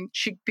following.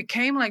 She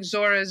became like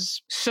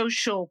Zora's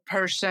social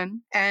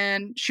person,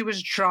 and she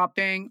was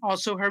dropping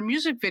also her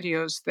music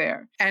videos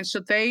there. And so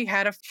they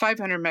had a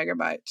 500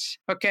 megabytes.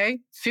 Okay,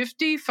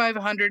 50,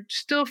 500,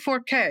 still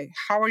 4K.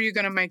 How are you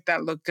going to make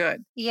that look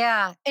good?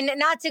 Yeah, and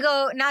not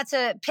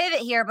to pivot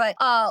here, but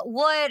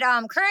what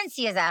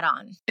currency is that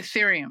on?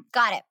 Ethereum.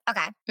 Got it.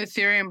 Okay.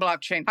 Ethereum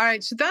blockchain. All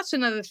right, so that's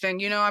another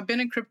thing. I've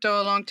been in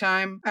crypto a long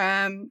time,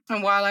 and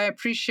while I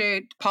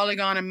appreciate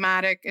Polygon and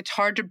Matic, it's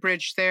hard to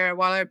bridge there.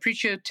 While I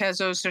appreciate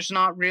Tezos, there's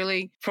not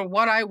really, for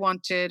what I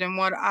wanted and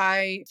what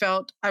I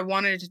felt I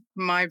wanted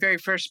my very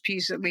first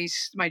piece, at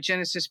least my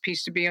Genesis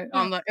piece, to be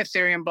on the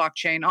Ethereum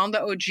blockchain, on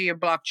the OG of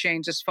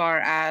blockchains, as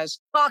far as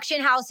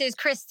auction houses,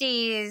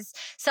 Christie's,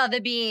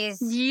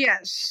 Sotheby's.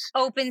 Yes.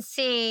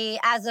 OpenSea,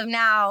 as of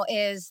now,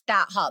 is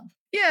that hub.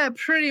 Yeah,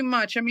 pretty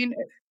much. I mean,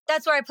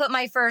 that's where I put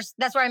I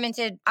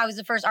was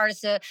the first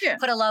artist to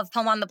put a love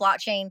poem on the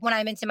blockchain when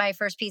I minted my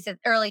first piece in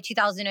early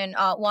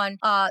 2001,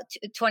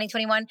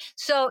 2021.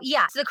 So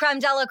yeah, it's the creme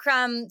de la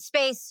creme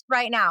space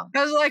right now.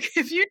 I was like,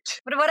 what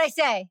did I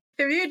say?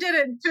 If you did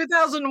it in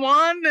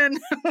 2001, then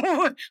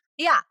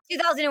Yeah,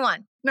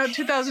 2001. no,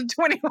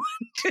 2021,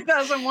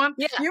 2001,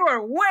 Yeah. you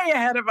are way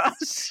ahead of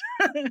us.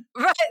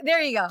 Right.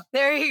 There you go.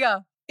 There you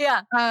go.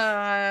 Yeah.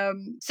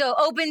 Um, So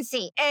open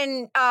sea.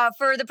 And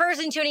for the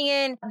person tuning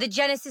in, the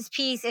Genesis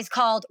piece is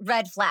called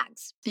Red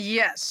Flags.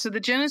 Yes. So the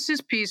Genesis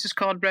piece is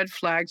called Red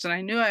Flags, and I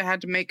knew I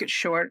had to make it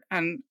short.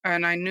 And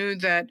I knew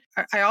that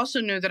I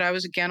also knew that I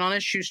was again on a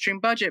shoestring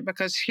budget,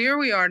 because here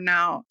we are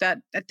now that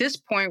at this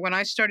point, when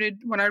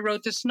I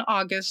wrote this in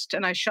August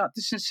and I shot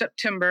this in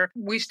September,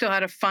 we still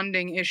had a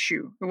funding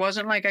issue. It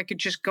wasn't like I could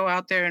just go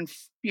out there and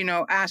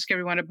ask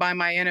everyone to buy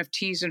my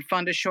NFTs and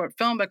fund a short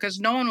film, because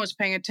no one was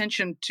paying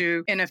attention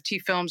to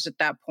NFT films at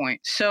that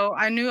point. So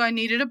I knew I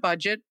needed a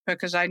budget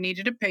because I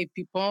needed to pay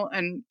people,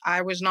 and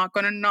I was not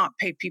going to not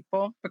pay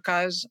people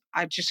because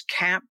I just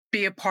can't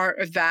be a part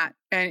of that.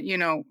 And,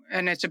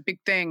 and it's a big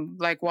thing.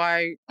 Like,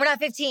 why? We're not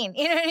 15.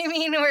 You know what I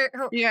mean?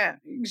 Yeah,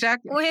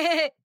 exactly.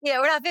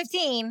 We're not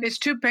 15. It's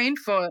too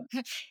painful.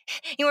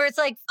 Where it's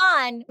like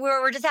fun.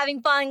 We're just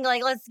having fun.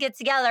 Like, let's get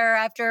together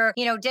after,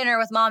 dinner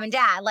with mom and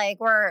dad. Like,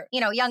 we're,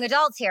 young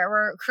adults here.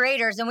 We're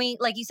creators. And we,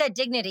 like you said,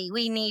 dignity.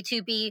 We need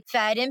to be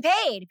fed and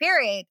paid,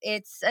 period.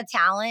 It's a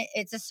talent.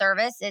 It's a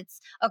service.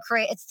 It's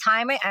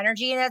time and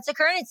energy. And that's a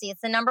currency.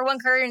 It's the number one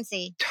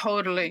currency.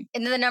 Totally.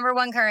 And the number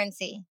one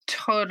currency.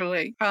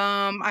 Totally.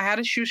 I had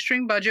a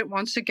shoestring budget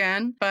once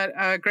again, but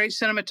a great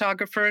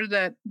cinematographer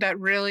that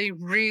really,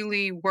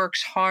 really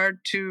works hard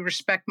to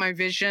respect my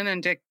vision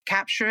and to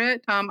capture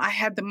it. I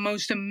had the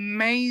most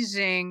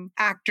amazing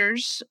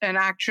actors and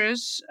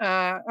actress.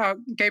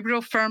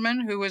 Gabriel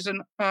Furman, who was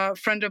a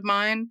friend of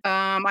mine.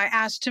 I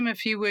asked him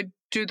if he would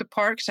do the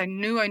part because I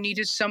knew I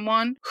needed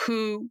someone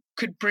who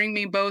could bring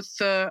me both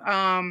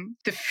the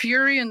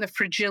fury and the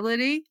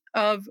fragility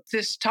of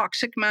this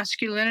toxic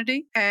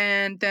masculinity.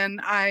 And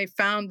then I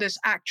found this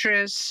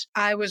actress.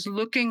 I was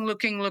looking.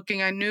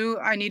 I knew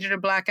I needed a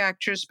Black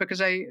actress because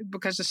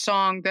the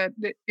song that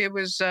it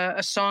was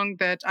a song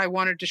that I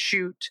wanted to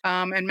shoot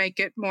and make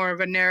it more of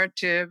a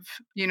narrative,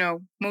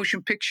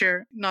 motion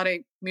picture, not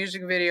a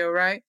music video,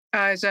 right?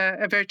 As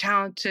a very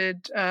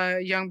talented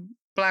young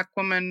Black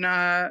woman,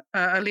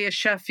 Aaliyah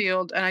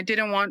Sheffield, and it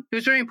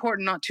was very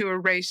important not to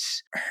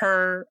erase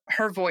her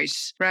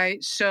voice,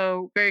 right?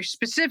 So very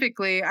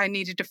specifically, I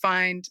needed to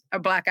find a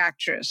Black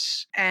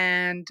actress,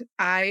 and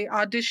I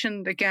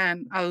auditioned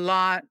again a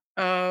lot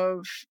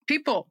of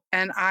people,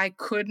 and I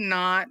could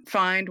not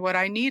find what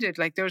I needed.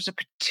 Like, there was a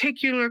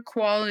particular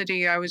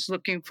quality I was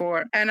looking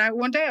for. And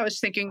one day I was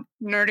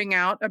nerding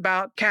out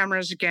about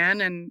cameras again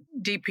and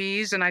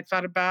DPs, and I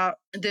thought about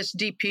this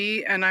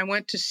DP, and I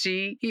went to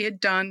see, he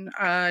had done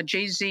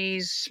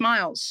Jay-Z's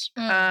Smiles.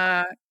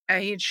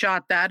 He had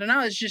shot that, and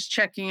I was just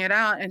checking it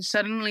out, and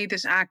suddenly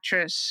this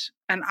actress,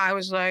 and I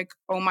was like,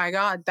 oh my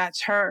God,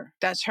 that's her.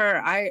 That's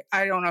her. I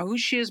don't know who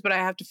she is, but I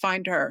have to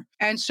find her.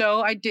 And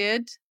so I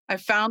did. I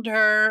found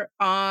her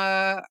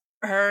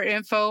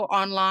info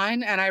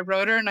online, and I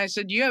wrote her and I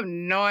said, you have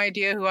no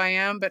idea who I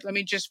am, but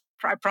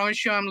I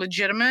promise you I'm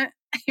legitimate.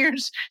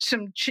 Here's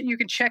you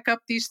can check up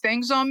these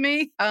things on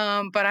me.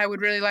 But I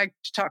would really like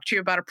to talk to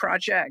you about a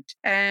project.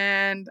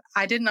 And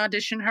I didn't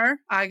audition her.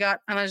 I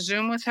got on a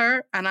Zoom with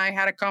her and I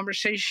had a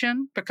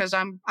conversation because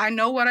I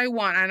know what I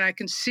want, and I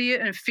can see it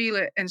and feel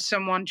it in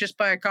someone just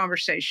by a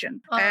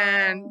conversation. Oh,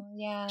 and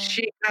yeah.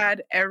 She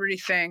had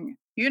everything.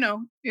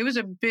 It was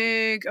a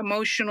big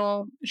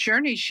emotional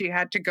journey she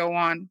had to go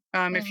on.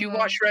 If you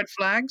watch Red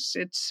Flags,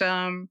 it's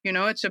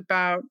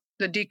about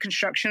the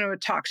deconstruction of a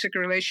toxic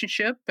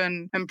relationship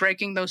and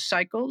breaking those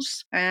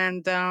cycles.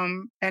 And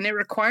it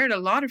required a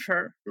lot of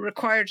her. It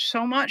required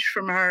so much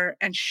from her.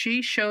 And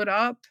she showed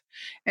up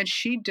and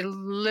she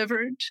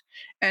delivered.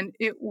 And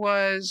it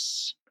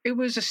was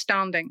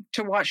astounding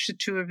to watch the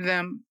two of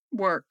them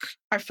work.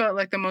 I felt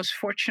like the most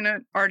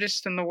fortunate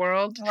artist in the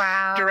world,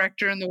 wow,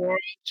 director in the world,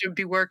 to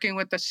be working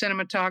with the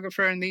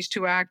cinematographer and these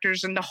two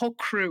actors and the whole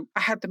crew.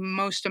 I had the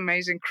most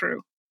amazing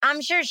crew. I'm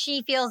sure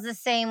she feels the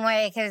same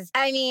way, because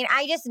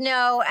I just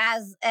know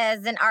as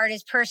an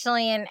artist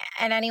personally, and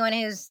anyone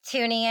who's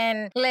tuning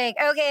in, like,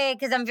 okay,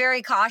 because I'm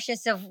very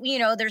cautious of,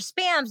 there's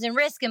spams and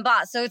risk and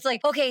bots. So it's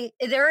like, okay,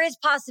 there is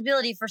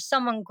possibility for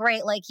someone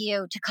great like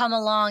you to come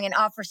along and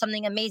offer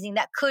something amazing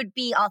that could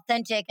be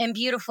authentic and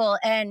beautiful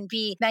and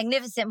be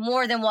magnificent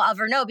more than we'll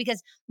ever know,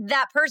 because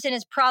that person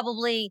is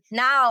probably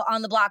now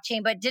on the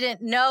blockchain, but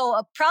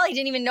probably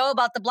didn't even know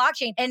about the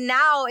blockchain, and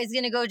now is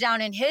going to go down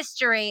in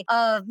history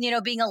of,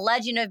 being a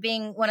legend, of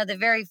being one of the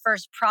very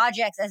first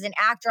projects as an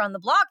actor on the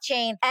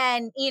blockchain.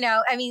 And,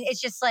 it's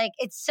just like,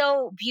 it's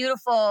so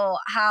beautiful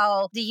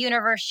how the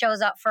universe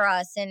shows up for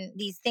us and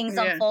these things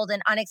unfold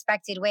in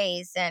unexpected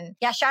ways. And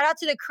yeah, shout out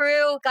to the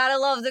crew. Gotta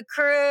love the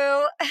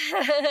crew.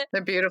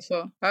 They're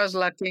beautiful. I was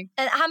lucky.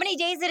 And how many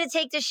days did it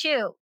take to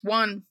shoot?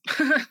 One.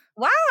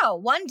 Wow,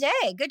 one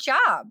day. Good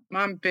job.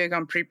 I'm big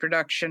on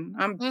pre-production.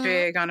 I'm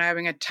big on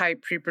having a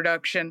tight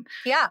pre-production.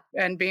 Yeah.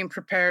 And being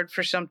prepared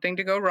for something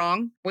to go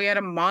wrong. We had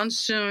a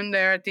monsoon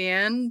there at the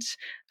end,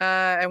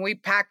 and we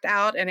packed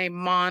out in a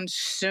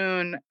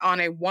monsoon on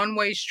a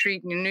one-way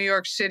street in New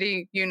York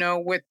City,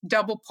 with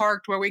double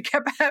parked, where we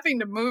kept having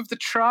to move the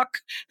truck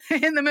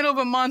in the middle of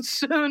a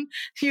monsoon,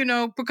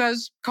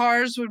 because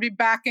cars would be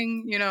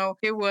backing,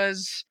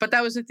 but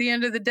that was at the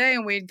end of the day,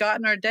 and we had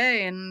gotten our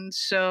day. And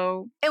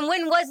so. And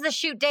when was the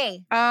shoot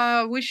day?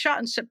 We shot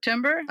in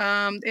September,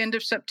 end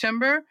of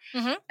September.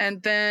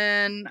 And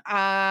then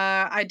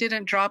I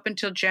didn't drop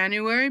until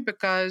January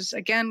because,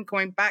 again,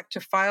 going back to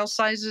file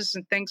sizes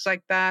and things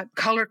like that,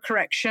 color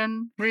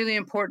correction, really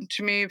important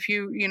to me. If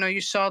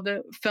you saw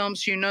the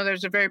films,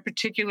 there's a very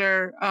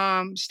particular,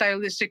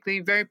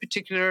 stylistically, very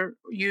particular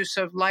use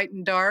of light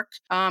and dark,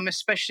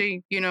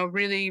 especially,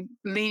 really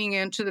leaning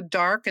into the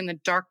dark and the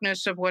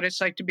darkness of what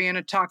it's like to be in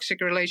a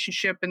toxic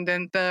relationship. And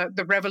then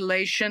the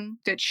revelation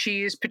that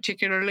she is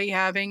particularly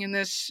having in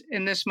this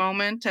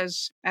moment,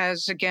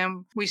 as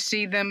again, we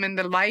see them in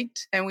the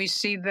light, and we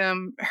see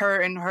them,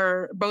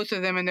 both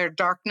of them in their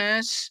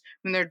darkness,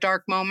 in their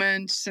dark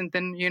moments, and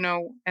then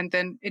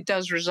it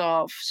does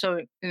resolve.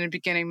 So in the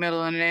beginning,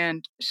 middle, and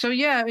end. So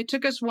yeah, it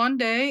took us one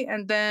day,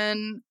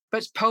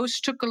 but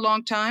post took a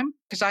long time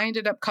because I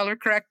ended up color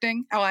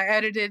correcting. I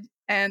edited,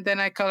 and then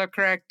I color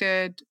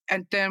corrected,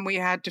 and then we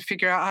had to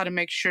figure out how to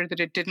make sure that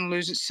it didn't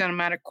lose its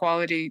cinematic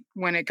quality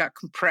when it got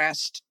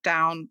compressed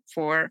down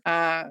for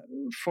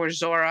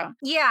Zora.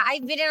 Yeah,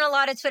 I've been in a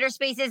lot of Twitter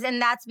spaces,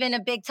 and that's been a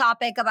big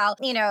topic about,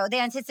 the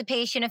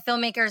anticipation of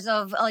filmmakers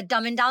of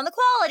dumbing down the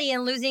quality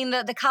and losing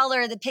the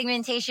color, the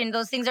pigmentation.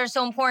 Those things are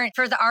so important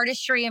for the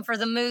artistry and for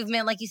the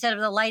movement, like you said, of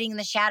the lighting and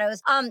the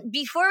shadows.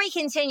 Before we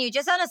continue,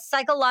 just on a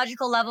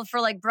psychological level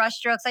for like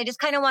brushstrokes, I just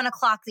kind of want to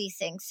clock these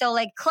things. So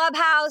like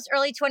Clubhouse,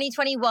 early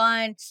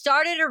 2021,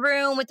 started a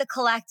room with the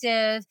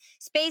collective.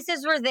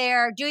 Spaces were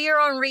there. Do your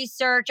own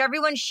research.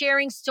 Everyone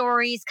sharing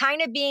stories,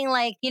 kind of being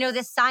like,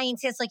 the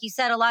scientists, like you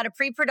said, a lot of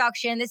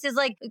pre-production. This is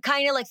like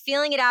kind of like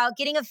feeling it out,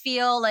 getting a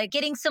feel, like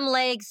getting some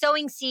legs,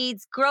 sowing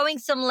seeds, growing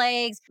some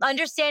legs,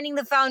 understanding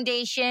the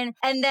foundation.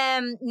 And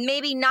then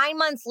maybe 9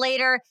 months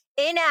later,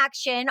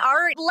 inaction,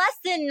 or less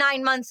than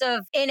 9 months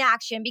of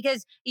inaction,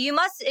 because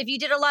if you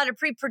did a lot of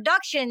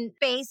pre-production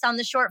based on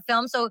the short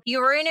film, so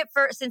you were in it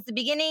since the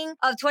beginning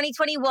of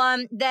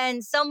 2021,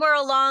 then somewhere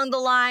along the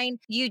line,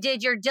 you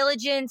did your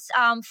diligence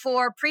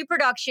for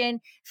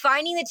pre-production,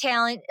 finding the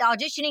talent,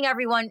 auditioning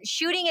everyone,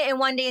 shooting it in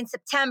one day in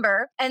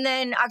September, and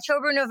then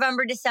October,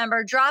 November,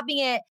 December, dropping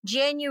it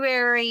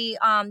January,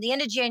 the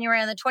end of January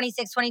on the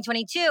 26th,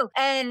 2022.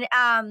 And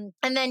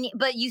then,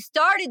 but you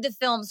started the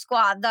film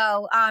squad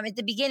though, at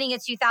the beginning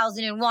of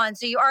 2001.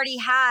 So you already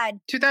had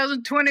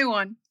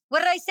 2021. What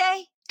did I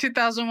say?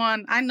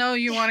 2001. I know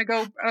you want to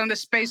go on the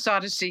Space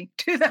Odyssey.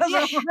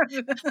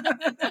 2001.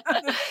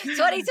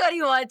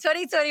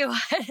 2021.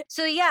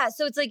 So yeah,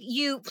 so it's like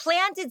you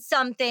planted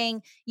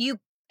something,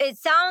 it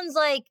sounds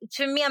like,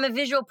 to me, I'm a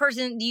visual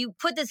person, you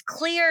put this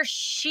clear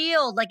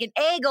shield, like an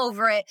egg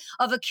over it,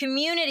 of a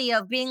community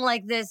of being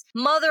like this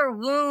mother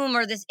womb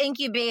or this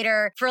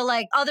incubator for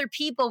like other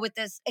people with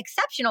this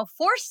exceptional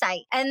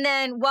foresight. And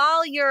then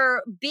while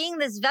you're being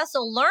this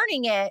vessel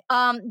learning it,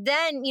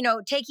 then,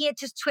 taking it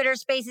to Twitter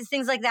spaces,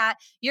 things like that,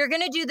 you're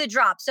going to do the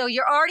drop. So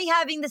you're already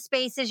having the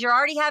spaces, you're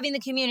already having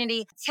the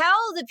community.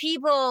 Tell the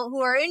people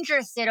who are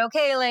interested,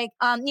 okay, like,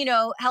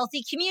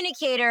 healthy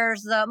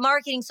communicators, the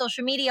marketing,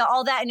 social media,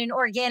 all that, in an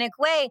organic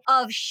way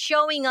of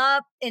showing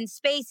up in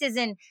spaces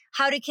and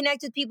how to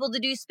connect with people to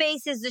do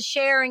spaces, to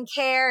share and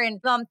care,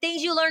 and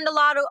things you learned a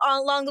lot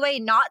along the way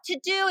not to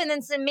do, and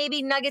then some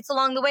maybe nuggets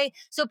along the way,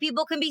 so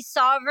people can be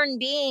sovereign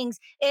beings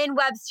in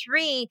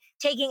Web3,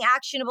 taking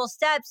actionable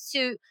steps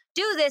to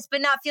do this,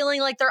 but not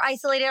feeling like they're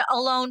isolated,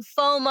 alone,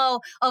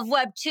 FOMO of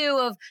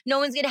Web2, of no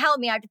one's going to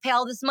help me, I have to pay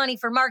all this money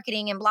for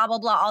marketing and blah, blah,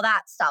 blah, all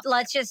that stuff.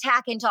 Let's just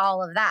hack into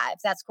all of that,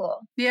 if that's cool.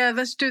 Yeah,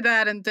 let's do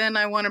that. And then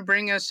I want to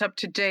bring us up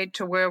to date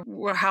to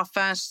how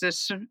fast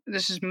this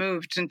has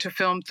moved into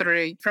Film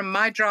 3. From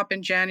my drop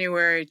in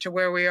January to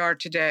where we are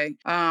today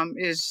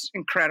is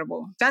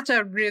incredible. That's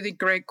a really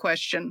great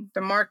question.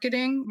 The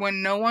marketing,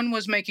 when no one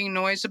was making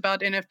noise about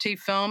NFT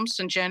films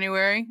in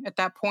January at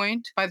that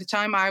point, by the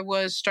time I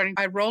was starting,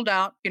 I rolled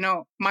out,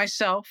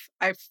 myself.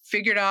 I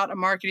figured out a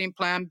marketing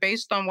plan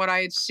based on what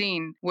I had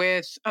seen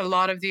with a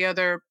lot of the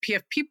other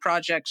PFP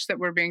projects that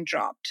were being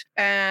dropped.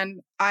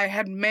 And I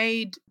had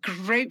made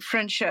great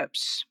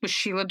friendships with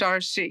Sheila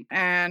Darcy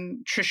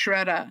and Trish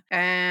Retta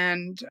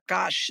and,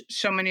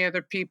 so many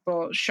other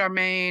people,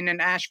 Charmaine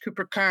and Ash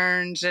Cooper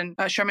Kearns and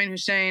Charmaine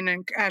Hussein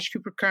and Ash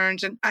Cooper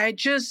Kearns. And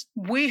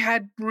we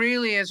had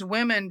really, as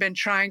women, been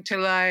trying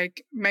to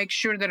make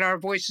sure that our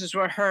voices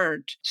were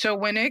heard. So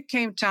when it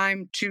came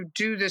time to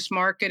do this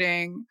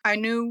marketing, I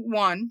knew,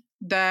 one,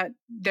 that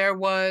there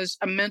was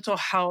a mental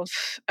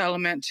health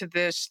element to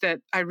this that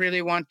I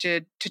really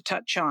wanted to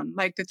touch on,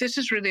 like that this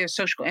is really a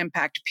social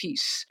impact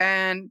piece,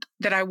 and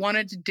that I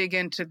wanted to dig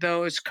into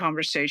those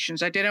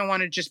conversations. I didn't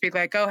want to just be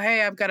like, oh,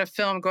 hey, I've got a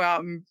film, go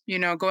out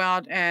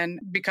and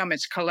become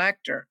its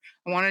collector.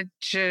 I wanted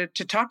to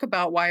talk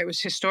about why it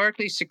was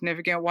historically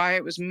significant, why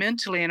it was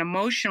mentally and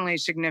emotionally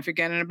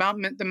significant, and about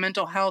the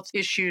mental health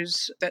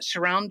issues that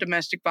surround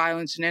domestic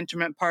violence and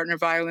intimate partner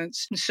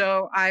violence. And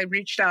so I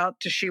reached out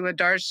to Sheila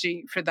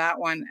Darcy for that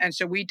one. And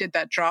so we did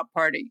that drop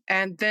party.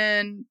 And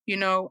then,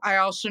 I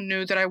also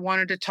knew that I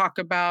wanted to talk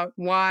about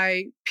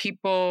why it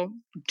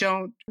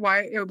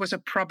was a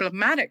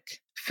problematic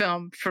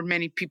film for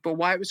many people,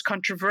 why it was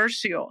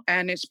controversial.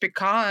 And it's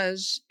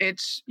because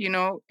it's,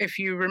 if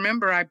you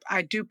remember,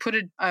 I do put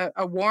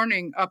a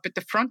warning up at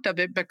the front of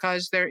it,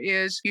 because there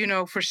is,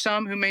 for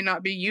some who may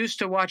not be used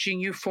to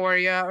watching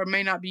Euphoria or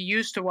may not be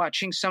used to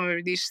watching some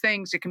of these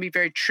things, it can be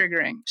very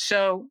triggering.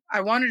 So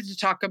I wanted to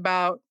talk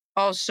about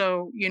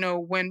also,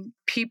 when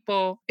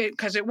people,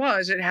 because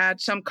it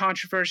had some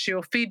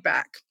controversial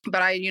feedback,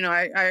 but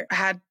I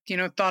had,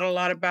 thought a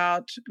lot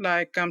about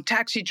like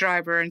Taxi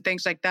Driver and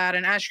things like that.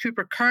 And Ash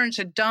Cooper Kearns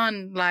had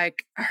done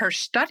like her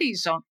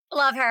studies on.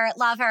 Love her,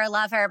 by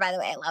the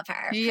way. Love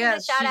her.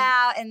 Yes. Shout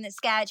out in the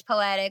sketch,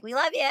 Poetic. We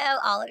love you,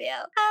 all of you.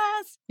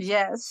 Yes.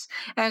 Yes.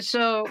 And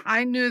so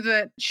I knew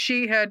that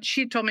she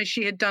told me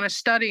she had done a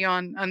study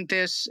on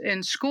this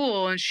in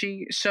school. And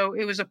so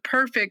it was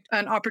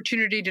an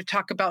opportunity to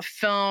talk about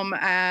film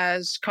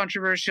as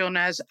controversial and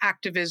as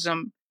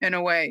activism in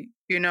a way,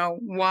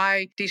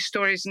 why these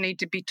stories need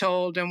to be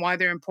told and why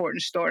they're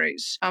important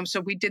stories. So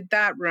we did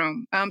that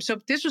room.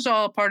 So this was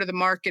all part of the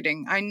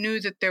marketing. I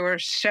knew that there were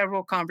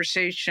several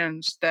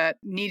conversations that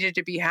needed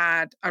to be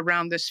had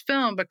around this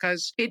film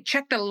because it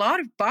checked a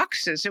lot of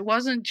boxes. It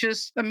wasn't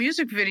just a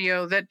music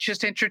video that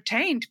just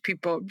entertained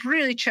people. It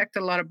really checked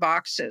a lot of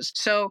boxes.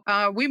 So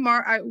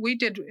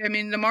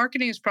the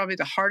marketing is probably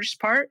the hardest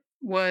part.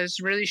 Was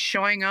really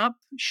showing up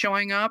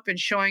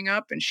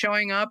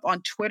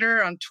on Twitter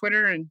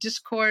and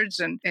Discords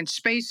and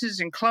Spaces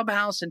and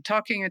Clubhouse and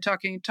talking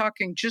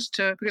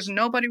because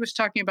nobody was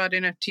talking about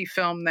NFT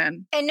film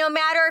then. And no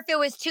matter if it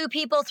was 2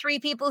 people, 3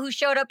 people who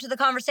showed up to the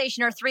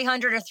conversation or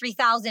 300 or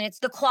 3,000, it's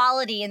the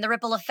quality and the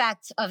ripple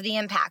effect of the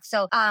impact.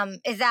 So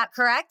is that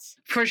correct?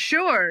 For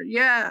sure.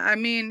 Yeah. I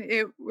mean,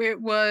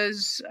 it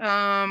was...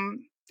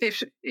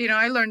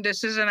 I learned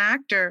this as an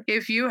actor.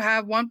 If you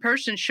have one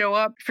person show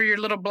up for your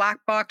little black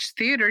box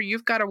theater,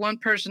 you've got a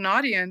one-person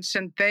audience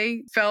and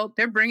they felt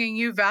they're bringing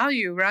you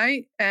value,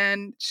 right?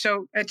 And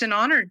so it's an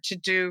honor to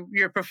do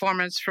your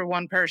performance for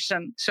one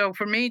person. So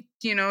for me,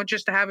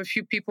 just to have a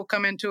few people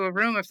come into a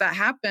room, if that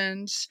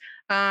happens,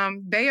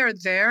 they are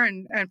there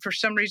and for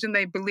some reason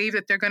they believe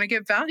that they're going to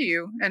get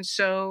value. And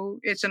so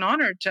it's an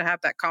honor to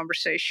have that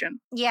conversation.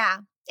 Yeah.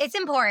 It's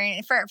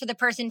important for the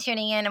person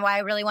tuning in, and why I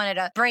really wanted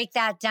to break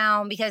that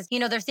down because,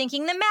 they're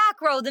thinking the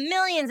macro, the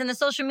millions, and the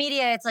social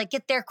media. It's like,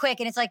 get there quick.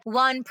 And it's like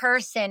one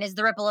person is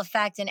the ripple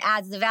effect and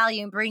adds the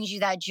value and brings you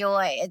that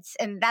joy.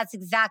 And that's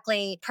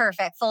exactly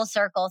perfect. Full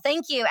circle.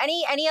 Thank you.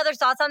 Any other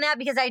thoughts on that?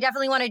 Because I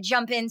definitely want to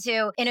jump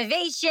into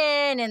innovation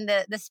and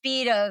the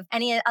speed of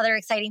any other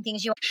exciting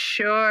things you want.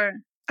 Sure.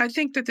 I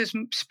think that this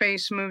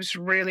space moves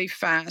really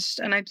fast.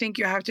 And I think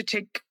you have to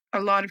take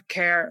a lot of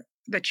care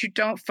that you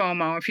don't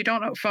FOMO. If you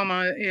don't know what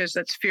FOMO is,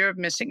 that's fear of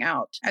missing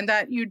out. And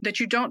that you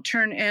don't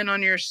turn in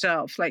on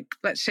yourself. Like,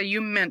 let's say you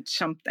mint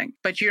something,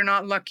 but you're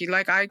not lucky.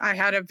 Like I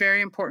had a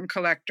very important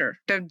collector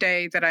the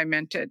day that I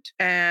minted.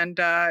 And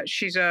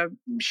she's a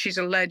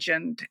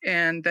legend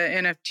in the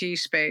NFT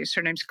space.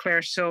 Her name's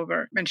Claire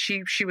Silver. And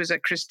she was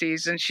at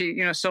Christie's and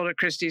she, sold at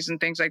Christie's and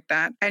things like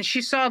that. And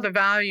she saw the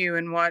value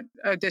in what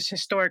this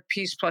historic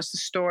piece plus the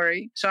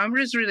story. So I'm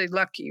just really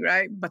lucky,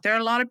 right? But there are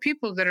a lot of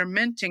people that are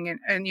minting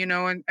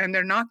and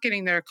they're not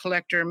getting their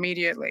collector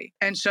immediately.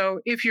 And so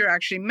if you're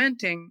actually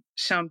minting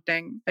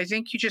something, I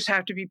think you just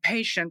have to be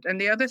patient. And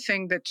the other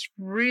thing that's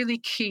really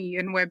key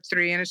in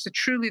Web3, and it's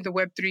truly the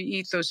Web3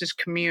 ethos, is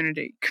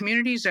community.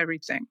 Community is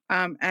everything.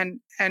 And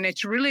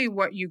it's really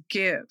what you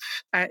give.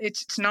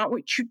 It's not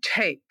what you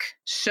take.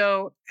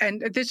 So,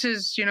 and this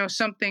is,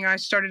 something I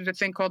started a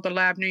thing called the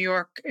Lab New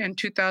York in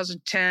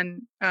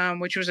 2010,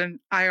 which was an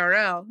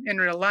IRL, in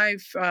real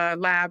life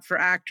lab for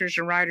actors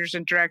and writers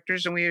and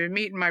directors. And we would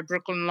meet in my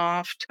Brooklyn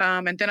loft.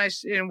 And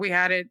then we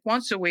had it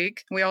once a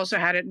week. We also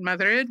had it in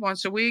Madrid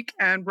once a week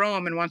and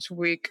Rome and once a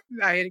week.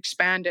 I had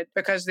expanded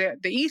because the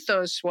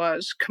ethos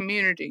was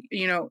community.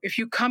 If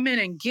you come in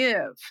and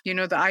give,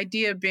 the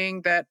idea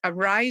being that a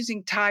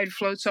rising tide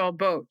floats all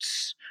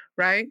boats,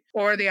 right?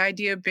 Or the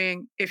idea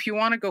being, if you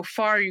want to go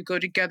far, you go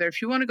together.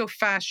 If you want to go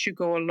fast, you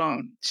go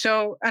alone.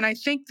 So, and I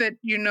think that,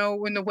 in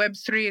the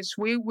Web3, it's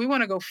we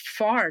want to go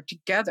far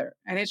together.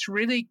 And it's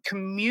really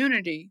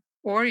community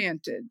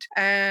oriented.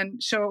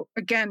 And so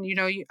again,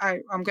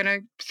 I'm going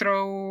to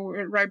throw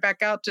it right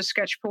back out to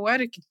Sketch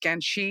Poetic again.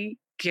 She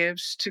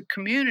gives to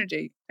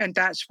community. And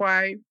that's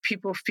why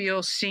people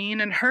feel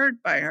seen and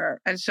heard by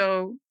her. And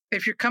so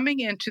if you're coming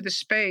into the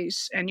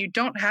space and you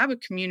don't have a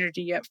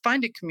community yet,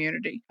 find a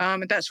community.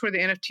 And that's where the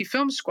NFT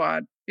Film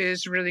Squad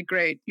is really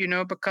great,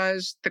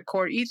 because the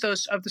core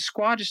ethos of the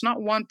squad is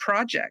not one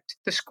project.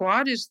 The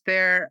squad is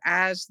there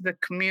as the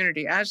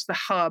community, as the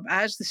hub,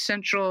 as the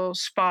central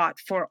spot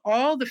for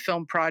all the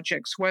film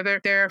projects, whether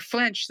they're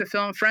Flinch, the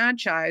film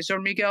franchise, or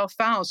Miguel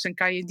Faust and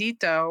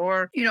Calladita,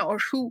 or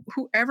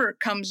whoever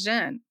comes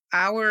in.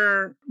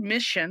 Our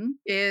mission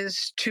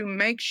is to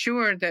make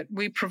sure that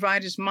we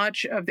provide as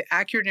much of the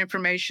accurate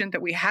information,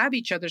 that we have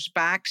each other's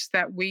backs,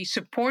 that we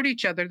support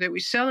each other, that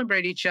we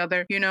celebrate each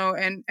other,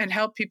 and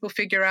help people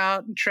figure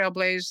out and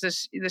trailblaze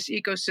this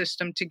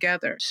ecosystem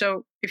together.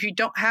 So if you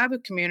don't have a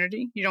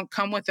community, you don't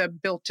come with a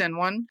built-in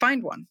one,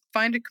 find one.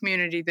 Find a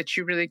community that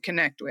you really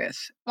connect with.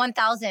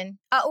 1,000.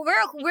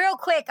 Real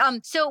quick.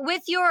 So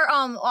with your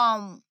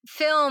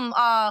film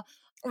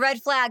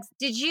Red Flags,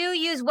 did you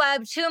use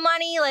Web2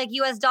 money, like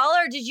US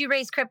dollar, or did you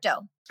raise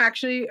crypto?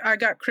 Actually, I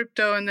got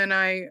crypto and then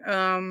I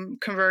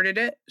converted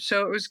it.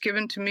 So it was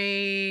given to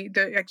me,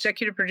 the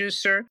executive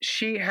producer.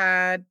 She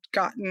had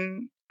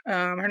gotten,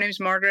 her name's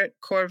Margaret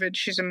Corvid.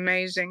 She's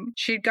amazing.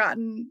 She'd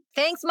gotten...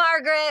 Thanks,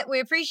 Margaret. We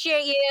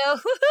appreciate you.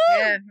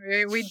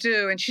 Yeah, we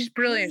do. And she's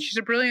brilliant. She's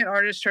a brilliant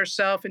artist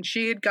herself. And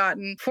she had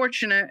gotten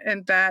fortunate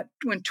in that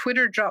when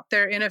Twitter dropped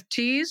their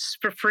NFTs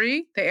for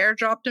free, they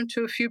airdropped them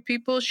to a few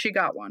people. She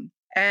got one.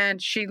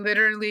 And she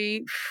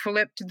literally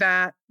flipped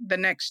that the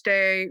next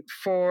day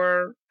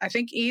for, I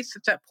think ETH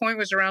at that point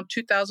was around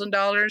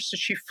 $2,000. So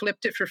she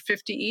flipped it for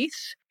 50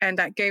 ETH. And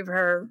that gave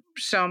her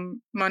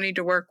some money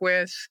to work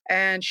with.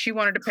 And she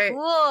wanted to pay.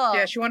 Cool.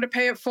 Yeah, she wanted to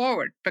pay it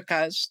forward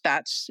because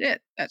that's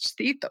it. That's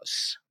the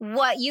ethos.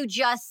 What you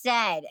just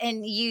said,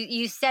 and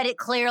you said it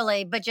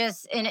clearly, but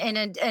just in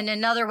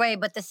another way,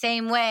 but the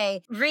same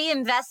way,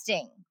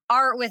 reinvesting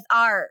art with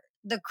art.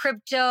 The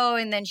crypto,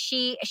 and then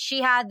she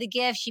had the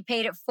gift, she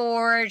paid it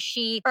forward,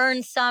 she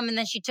earned some, and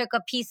then she took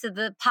a piece of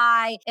the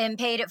pie and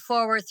paid it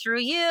forward through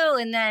you,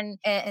 and then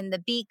and the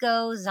beat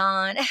goes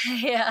on.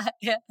 Yeah,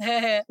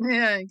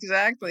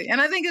 exactly.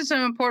 And I think it's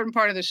an important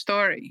part of the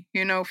story,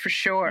 for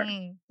sure.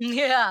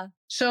 Yeah.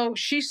 So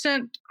she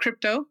sent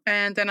crypto,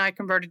 and then I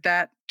converted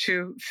that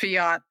to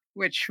fiat,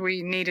 which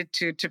we needed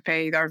to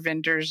pay our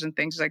vendors and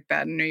things like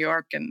that in New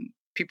York, and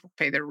people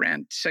pay their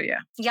rent. So yeah.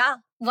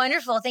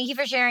 Wonderful. Thank you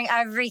for sharing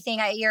everything.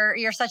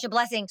 You're such a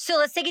blessing. So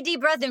let's take a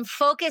deep breath and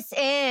focus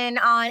in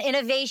on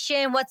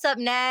innovation. What's up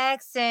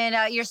next?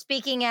 And you're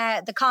speaking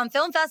at the Cannes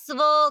Film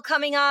Festival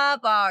coming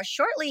up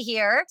shortly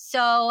here.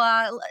 So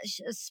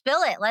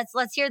spill it.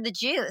 Let's hear the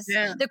juice.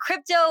 Yeah. The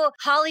crypto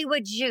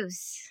Hollywood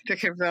juice. The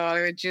crypto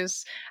Hollywood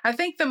juice. I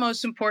think the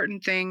most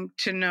important thing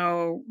to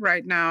know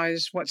right now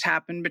is what's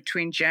happened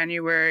between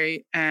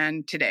January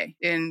and today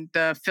in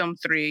the Film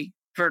 3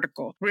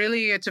 vertical.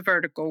 Really, it's a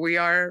vertical. We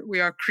are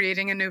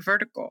creating a new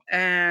vertical.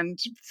 And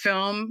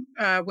film,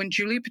 when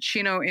Julie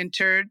Pacino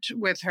entered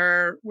with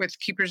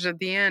Keepers of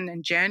the Inn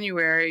in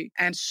January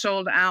and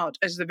sold out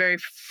as the very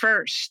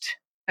first.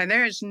 And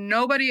there is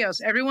nobody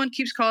else. Everyone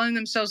keeps calling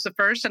themselves the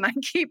first, and I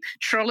keep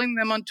trolling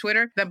them on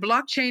Twitter. The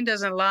blockchain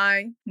doesn't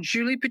lie.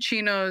 Julie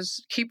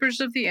Pacino's Keepers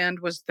of the End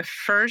was the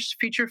first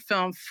feature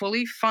film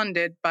fully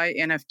funded by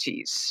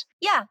NFTs.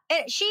 Yeah,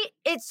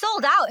 it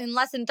sold out in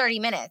less than 30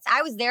 minutes.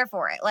 I was there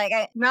for it.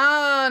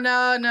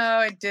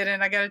 No, it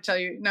didn't. I got to tell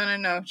you,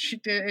 no.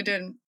 It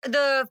didn't.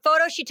 The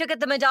photo she took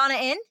at the Madonna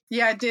Inn?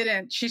 Yeah, it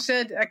didn't. She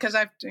said, because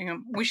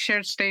we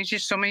shared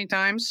stages so many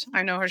times.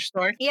 I know her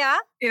story. Yeah.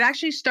 It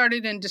actually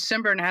started in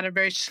December and had a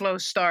very slow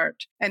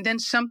start. And then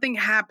something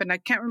happened. I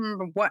can't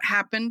remember what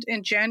happened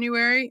in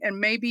January, and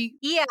maybe...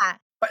 Yeah.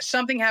 But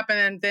something happened,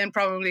 and then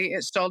probably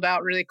it sold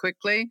out really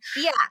quickly.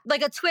 Yeah,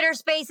 like a Twitter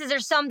Spaces or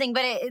something.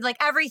 But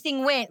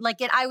everything went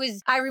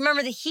I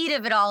remember the heat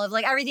of it all, of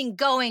everything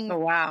going. Oh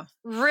wow!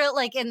 Real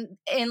in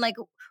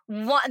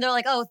one.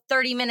 They're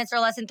 30 minutes or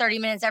less than 30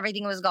 minutes,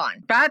 everything was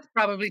gone. That's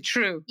probably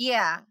true.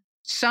 Yeah.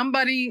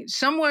 Somebody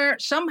somewhere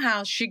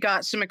somehow she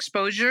got some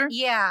exposure.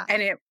 Yeah.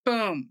 And it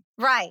boom.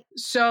 Right.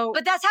 So,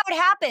 but that's how it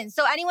happens.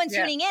 So anyone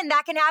tuning in,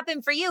 that can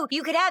happen for you.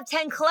 You could have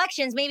 10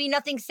 collections, maybe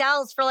nothing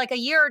sells for a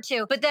year or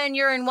two, but then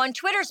you're in one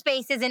Twitter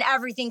Spaces and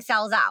everything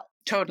sells out.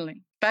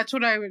 Totally. That's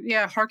what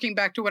harking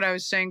back to what I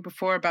was saying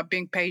before about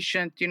being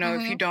patient,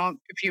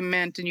 if you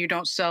mint and you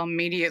don't sell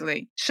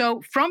immediately.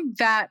 So from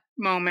that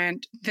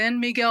moment, then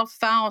Miguel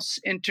Faust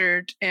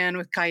entered in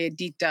with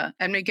Calladita.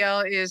 And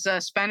Miguel is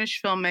a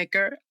Spanish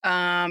filmmaker.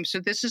 So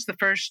this is the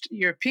first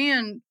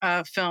European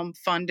film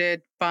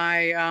funded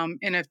by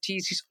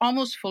NFTs. He's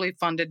almost fully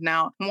funded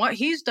now. And what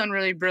he's done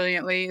really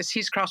brilliantly is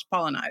he's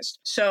cross-pollinized.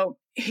 So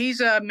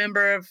he's a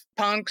member of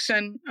Punks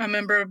and a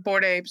member of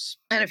Bored Apes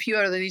and a few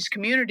other these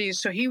communities.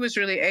 So he was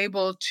really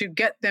able to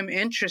get them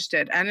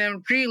interested. And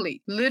then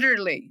really,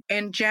 literally,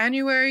 in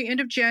January, end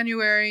of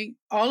January,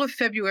 all of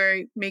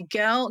February,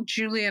 Miguel,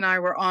 Julie, and I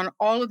were on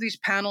all of these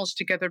panels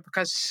together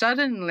because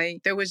suddenly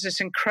there was this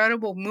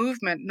incredible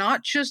movement,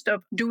 not just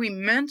of do we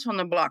mint on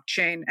the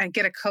blockchain and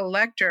get a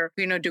collector,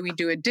 do we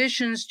do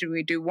editions? Do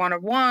we do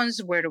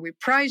one-of-ones? Where do we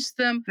price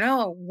them?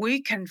 No,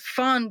 we can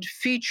fund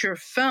feature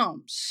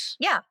films.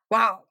 Yeah.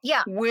 Wow.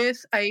 Yeah.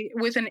 With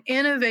an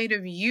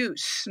innovative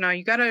use. Now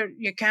you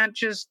can't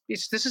just,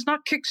 this is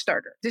not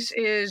Kickstarter. This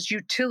is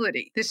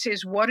utility. This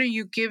is what are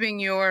you giving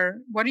your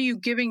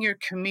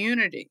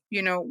community?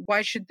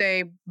 Why should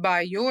they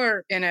buy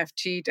your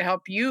NFT to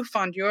help you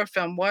fund your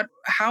film?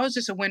 How is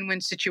this a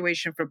win-win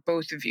situation for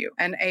both of you?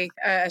 And a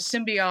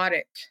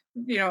symbiotic,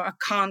 a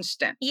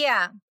constant.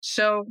 Yeah.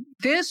 So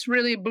this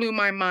really blew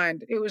my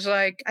mind. It was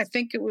like, I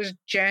think it was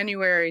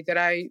January that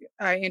I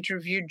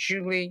interviewed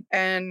Julie,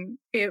 and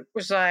it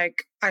was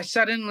like, I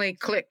suddenly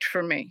clicked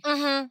for me.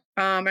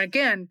 Mm-hmm.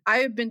 Again, I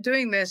have been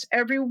doing this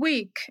every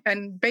week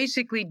and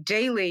basically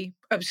daily,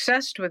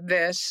 obsessed with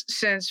this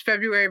since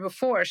February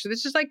before. So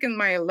this is like in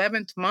my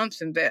 11th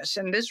month in this,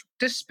 and this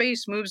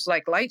space moves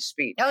like light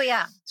speed. Oh,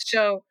 yeah.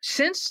 So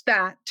since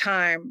that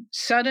time,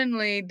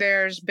 suddenly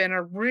there's been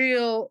a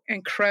real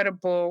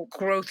incredible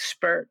growth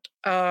spurt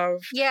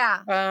of,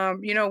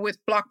 with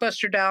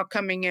Blockbuster DAO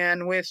coming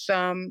in, with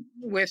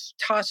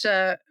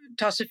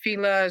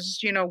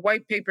Tassifila's,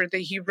 white paper that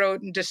he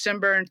wrote in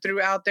December and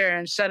threw out there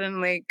and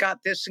suddenly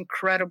got this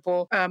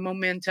incredible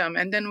momentum.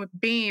 And then with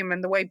Beam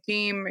and the way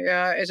Beam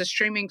as a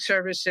streaming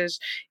services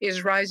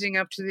is rising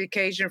up to the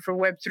occasion for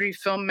Web3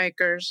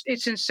 filmmakers.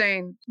 It's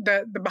insane.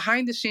 The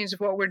behind the scenes of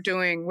what we're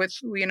doing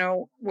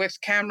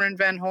with Cameron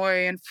Van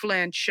Hoy and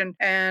Flinch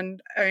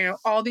and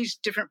all these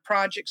different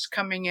projects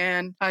coming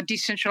in,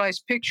 Decentralized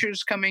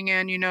Pictures coming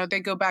in, they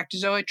go back to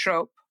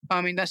Zoetrope.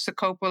 That's the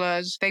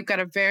Coppolas. They've got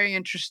a very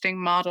interesting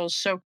model.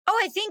 So,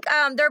 I think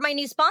they're my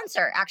new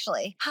sponsor,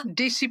 actually.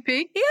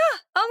 DCP? Yeah.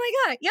 Oh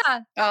my God. Yeah.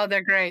 Oh,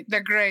 they're great.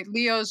 They're great.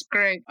 Leo's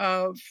great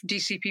of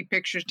DCP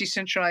Pictures,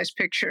 Decentralized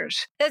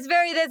Pictures. That's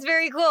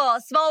very cool.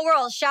 Small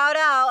world. Shout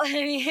out.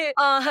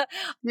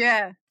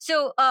 Yeah.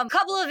 So a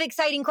couple of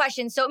exciting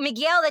questions. So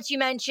Miguel that you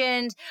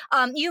mentioned,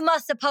 you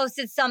must have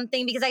posted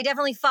something because I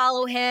definitely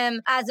follow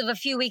him as of a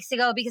few weeks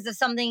ago because of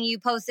something you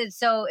posted.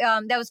 So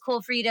that was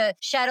cool for you to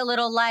shed a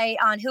little light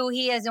on who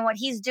he is and what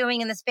he's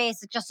doing in the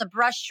space. It's just a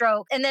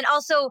brushstroke. And then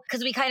also,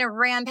 because we kind of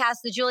ran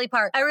past the Julie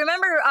part, I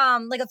remember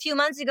like a few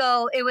months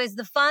ago, it was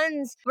the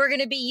funds were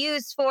going to be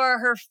used for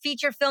her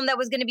feature film that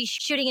was going to be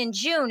shooting in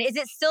June. Is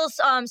it still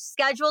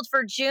scheduled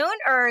for June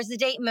or is the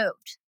date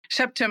moved?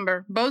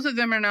 September. Both of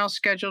them are now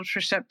scheduled for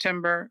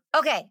September.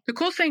 Okay. The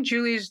cool thing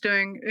Julie is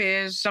doing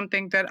is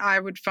something that I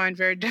would find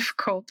very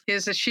difficult,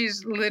 is that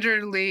she's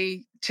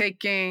literally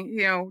taking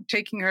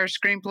her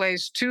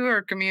screenplays to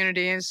her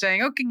community and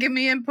saying, okay, give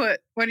me input.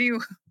 What do you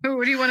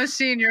want to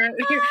see in your,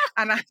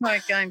 and I'm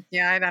like, I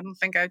don't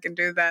think I can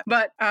do that.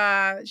 But,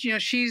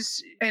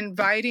 she's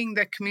inviting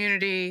the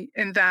community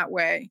in that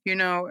way,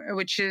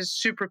 which is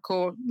super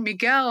cool.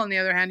 Miguel, on the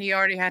other hand, he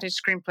already had his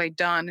screenplay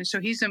done. And so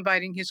he's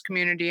inviting his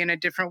community in a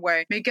different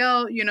way.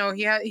 Miguel,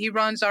 he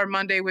runs our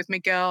Monday with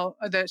Miguel,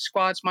 the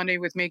Squad's Monday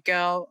with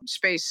Miguel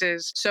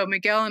spaces. So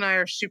Miguel and I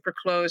are super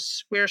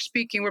close. We're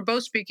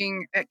both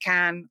speaking at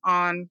Cannes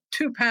on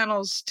 2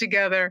 panels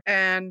together.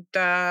 And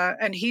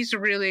he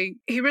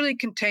really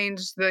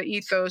contains the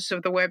ethos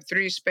of the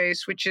Web3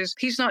 space, which is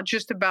he's not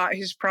just about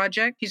his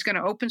project. He's going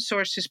to open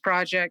source his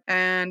project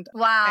and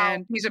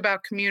he's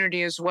about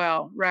community as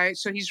well, right?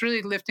 So he's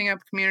really lifting up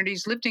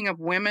communities, lifting up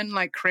women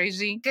like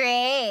crazy.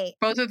 Great.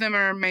 Both of them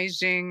are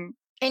amazing.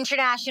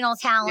 International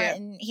talent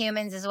and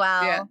humans as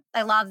well. Yeah.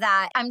 I love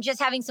that. I'm just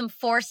having some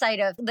foresight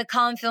of the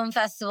Cannes Film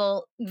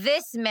Festival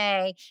this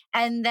May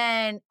and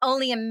then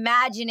only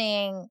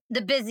imagining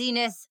the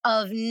busyness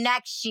of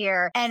next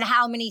year and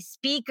how many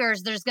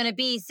speakers there's going to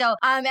be. So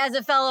as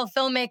a fellow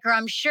filmmaker,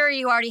 I'm sure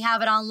you already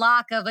have it on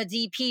lock of a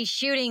DP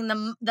shooting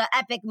the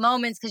epic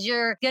moments because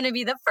you're going to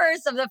be the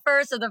first of the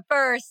first of the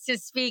first to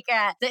speak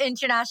at the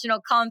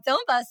International Cannes Film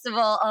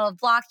Festival of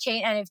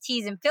blockchain,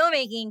 NFTs, and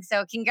filmmaking.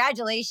 So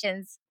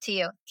congratulations to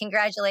you.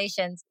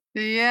 Congratulations.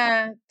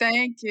 Yeah,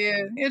 thank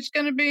you. It's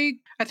going to be,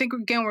 I think,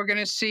 again, we're going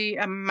to see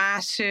a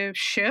massive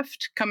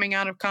shift coming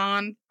out of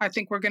Cannes. I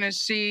think we're going to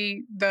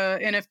see the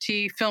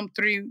NFT Film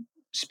 3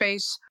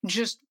 space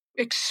just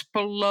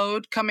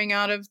explode coming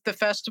out of the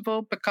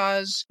festival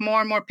because more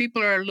and more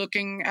people are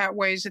looking at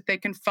ways that they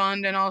can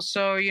fund. And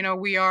also,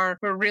 we're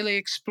really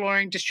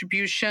exploring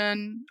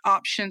distribution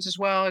options as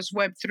well as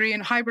Web3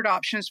 and hybrid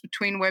options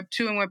between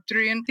Web2 and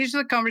Web3. And these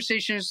are the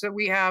conversations that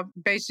we have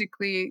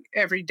basically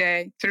every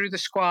day through the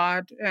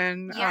squad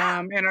and in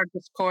our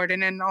Discord.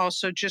 And then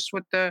also just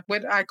with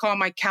what I call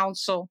my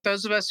council,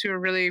 those of us who are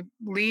really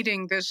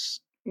leading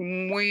this.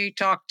 We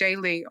talk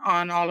daily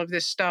on all of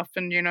this stuff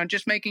and,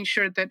 just making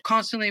sure that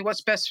constantly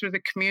what's best for the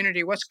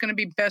community, what's going to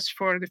be best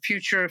for the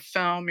future of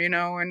film,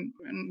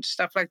 and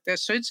stuff like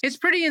this. So it's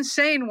pretty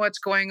insane what's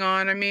going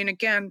on. I mean,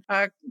 again,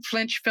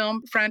 Flinch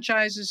film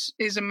franchise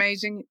is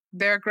amazing.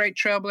 they're great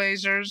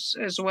trailblazers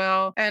as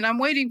well. And I'm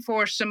waiting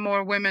for some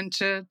more women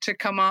to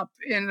come up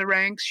in the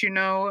ranks,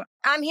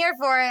 I'm here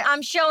for it.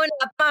 I'm showing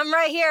up. I'm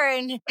right here,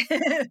 and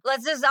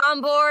let's just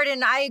on board.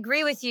 And I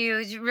agree with you.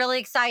 It's really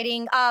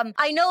exciting.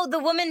 I know the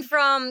woman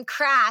from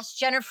Crash,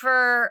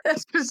 Jennifer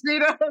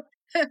Esposito.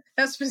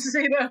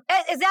 Esposito.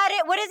 Is that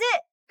it? What is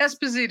it?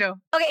 Esposito.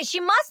 Okay, she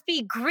must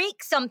be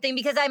Greek something,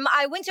 because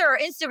I went to her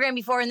Instagram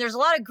before, and there's a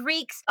lot of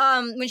Greeks.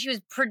 When she was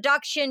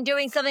production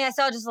doing something, I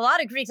saw just a lot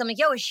of Greeks. I'm like,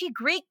 yo, is she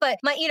Greek? But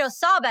my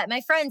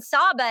friend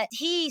Sabet,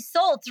 he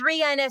sold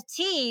 3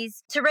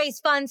 NFTs to raise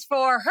funds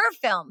for her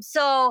film.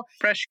 So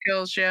Fresh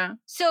Kills, yeah.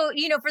 So,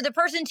 for the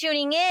person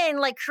tuning in,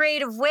 like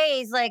creative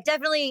ways, like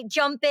definitely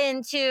jump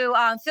into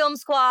Film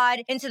Squad,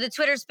 into the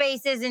Twitter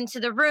spaces,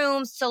 into the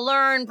rooms to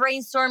learn,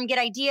 brainstorm, get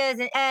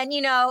ideas. And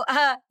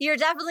you're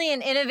definitely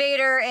an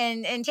innovator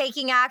and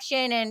taking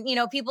action, and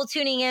people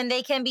tuning in,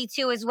 they can be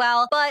too as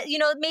well. But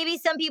maybe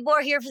some people are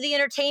here for the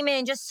entertainment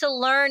and just to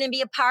learn and be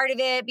a part of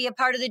it, be a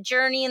part of the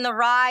journey and the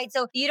ride.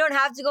 So you don't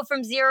have to go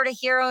from zero to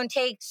hero and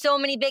take so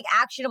many big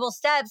actionable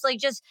steps. Like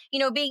just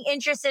being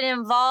interested and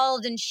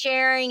involved and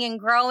sharing and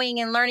growing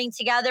and learning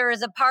together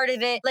is a part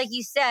of it. Like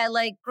you said,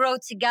 like grow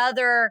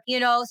together,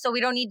 so we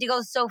don't need to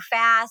go so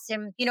fast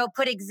and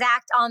put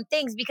exact on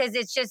things, because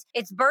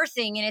it's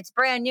birthing and it's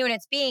brand new and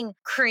it's being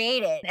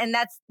created, and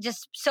that's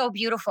just so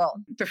beautiful.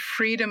 The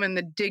freedom and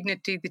the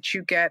dignity that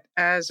you get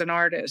as an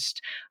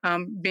artist,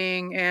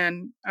 being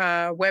in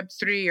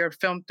Web3 or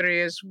Film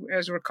 3, as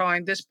we're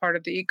calling this part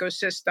of the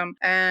ecosystem.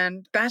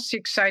 And that's the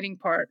exciting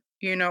part.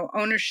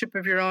 Ownership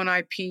of your own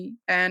IP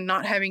and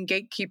not having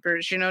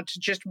gatekeepers, to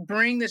just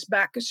bring this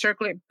back,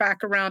 circle it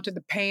back around to the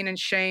pain and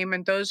shame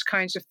and those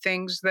kinds of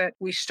things that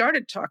we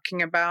started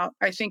talking about.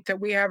 I think that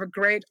we have a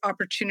great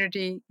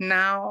opportunity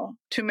now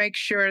to make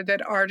sure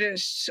that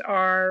artists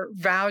are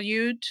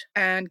valued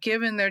and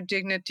given their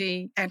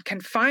dignity and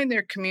can find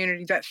their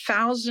community, that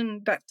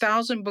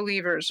thousand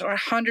believers or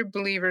 100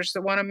 believers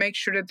that want to make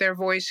sure that their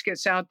voice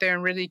gets out there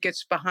and really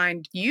gets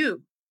behind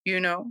you,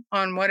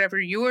 on whatever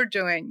you're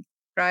doing.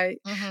 Right.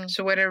 Mm-hmm.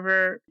 So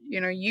whatever,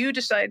 you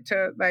decide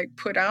to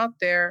put out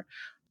there,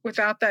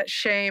 without that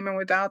shame and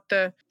without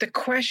the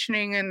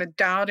questioning and the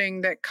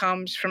doubting that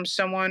comes from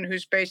someone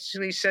who's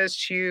basically says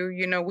to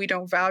you, we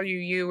don't value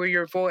you or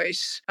your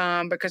voice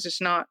because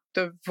it's not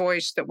the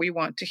voice that we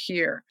want to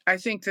hear. I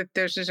think that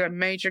this is a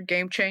major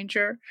game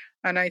changer.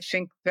 And I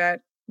think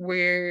that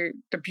the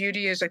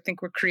beauty is, I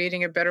think we're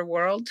creating a better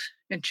world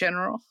in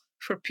general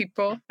for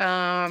people.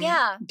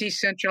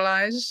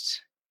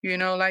 Decentralized,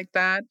 like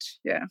that.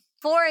 Yeah.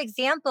 For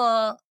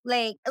example,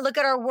 like look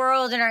at our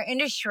world and our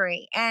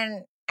industry.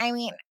 And I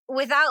mean,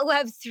 without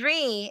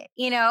Web3,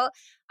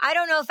 I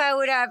don't know if I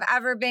would have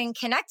ever been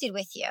connected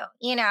with you,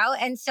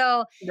 And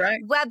so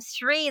right.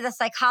 Web3, the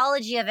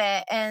psychology of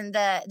it, and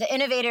the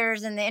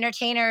innovators and the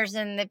entertainers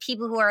and the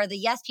people who are the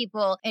yes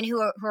people and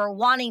who are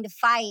wanting to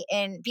fight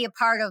and be a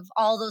part of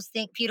all those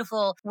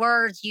beautiful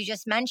words you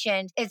just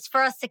mentioned, it's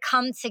for us to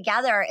come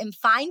together and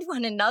find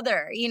one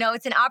another.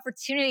 It's an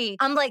opportunity.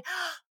 I'm like,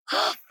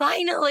 oh,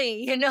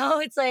 finally,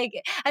 it's like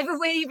I've been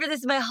waiting for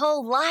this my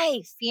whole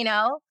life,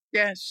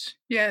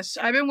 Yes.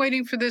 I've been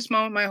waiting for this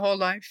moment my whole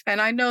life.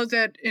 And I know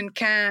that in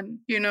Cannes,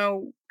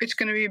 it's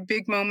going to be a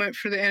big moment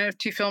for the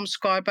NFT Film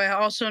Squad. But I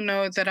also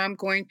know that I'm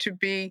going to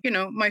be,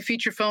 my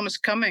feature film is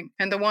coming.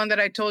 And the one that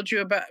I told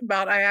you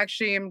about, I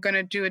actually am going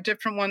to do a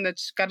different one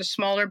that's got a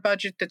smaller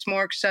budget, that's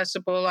more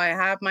accessible. I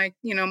have my,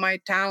 my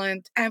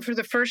talent. And for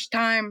the first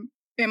time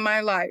in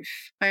my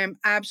life, I am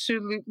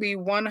absolutely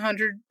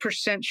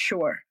 100%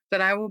 sure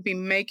that I will be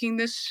making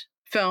this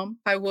film.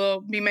 I will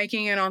be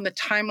making it on the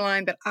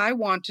timeline that I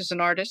want as an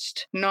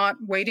artist, not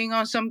waiting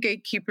on some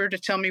gatekeeper to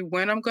tell me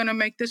when I'm going to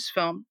make this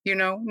film,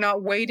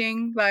 not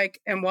waiting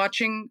and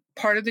watching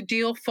part of the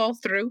deal fall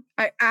through.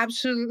 I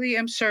absolutely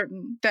am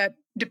certain that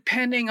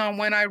depending on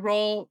when I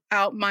roll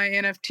out my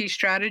NFT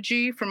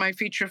strategy for my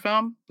feature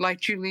film, like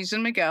Julie's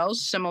and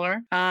Miguel's,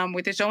 similar,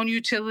 with its own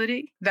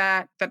utility,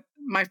 that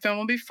my film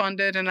will be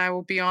funded and I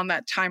will be on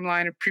that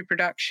timeline of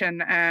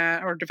pre-production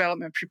or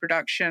development,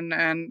 pre-production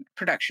and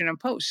production and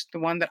post, the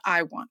one that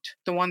I want,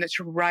 the one that's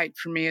right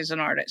for me as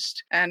an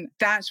artist. And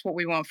that's what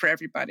we want for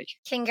everybody.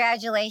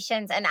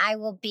 Congratulations. And I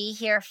will be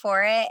here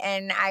for it.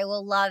 And I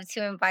will love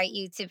to invite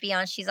you to be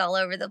on She's All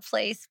Over the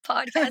Place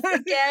podcast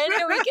again.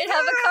 And we can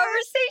have a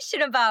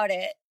conversation about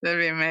it. That'd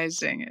be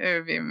amazing. It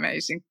would be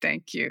amazing.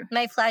 Thank you.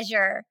 My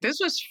pleasure. This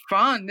was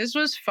fun.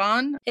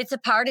 It's a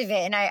part of it.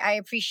 And I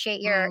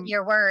appreciate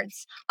your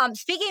words.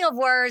 Speaking of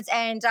words,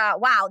 and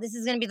wow, this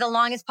is going to be the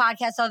longest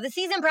podcast of the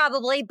season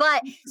probably.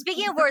 But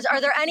speaking of words, are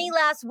there any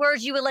last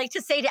words you would like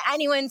to say to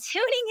anyone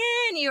tuning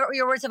in?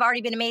 Your words have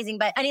already been amazing.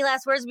 But any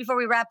last words before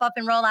we wrap up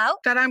and roll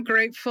out? That I'm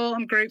grateful.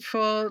 I'm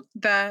grateful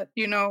that,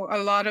 a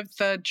lot of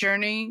the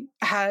journey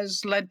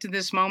has led to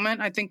this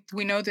moment. I think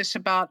we know this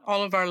about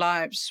all of our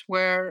lives,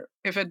 where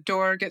if a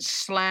door gets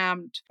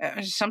slammed,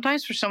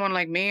 sometimes for someone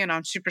like me, and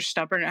I'm super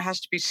stubborn, it has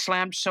to be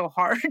slammed so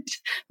hard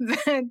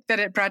that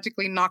it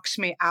practically knocks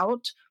me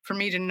out for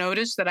me to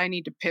notice that I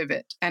need to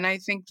pivot. And I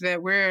think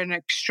that we're in an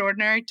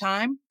extraordinary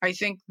time. I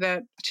think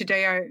that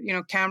today,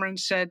 Cameron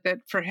said that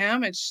for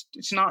him, it's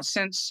not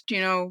since,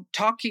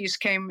 talkies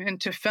came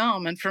into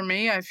film. And for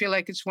me, I feel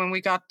like it's when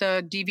we got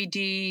the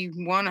DVD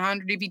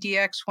 100,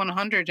 DVD-X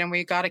 100, and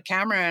we got a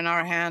camera in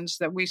our hands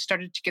that we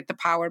started to get the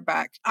power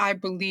back. I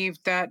believe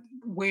that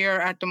we're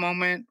at the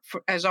moment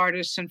as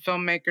artists and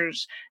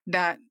filmmakers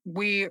that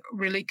we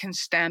really can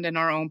stand in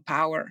our own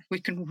power. We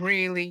can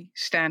really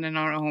stand in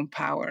our own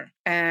power.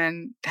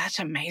 And that's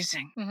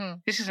amazing. Mm-hmm.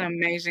 This is an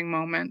amazing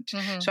moment.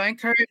 Mm-hmm. So I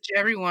encourage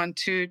everyone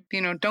to,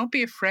 don't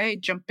be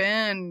afraid, jump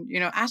in,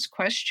 ask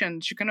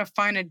questions. You're going to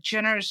find a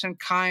generous and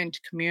kind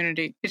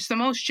community. It's the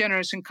most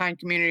generous and kind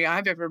community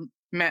I've ever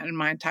met in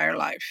my entire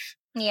life.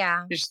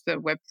 Yeah. Just the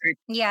Web3.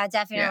 Yeah,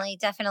 definitely.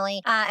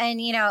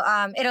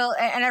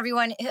 And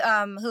everyone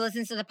who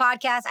listens to the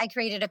podcast, I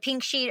created a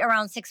pink sheet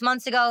around 6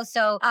 months ago.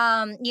 So,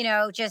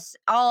 just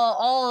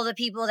all the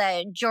people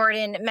that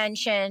Jordan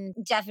mentioned,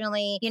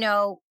 definitely,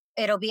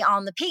 it'll be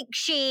on the pink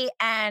sheet,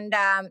 and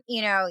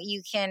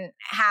you can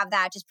have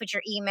that. Just put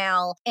your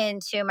email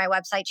into my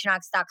website,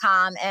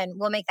 chinox.com, and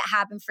we'll make that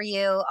happen for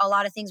you. A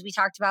lot of things we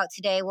talked about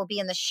today will be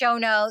in the show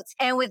notes.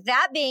 And with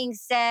that being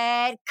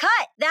said,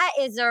 cut. That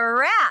is a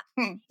wrap.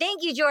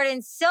 Thank you,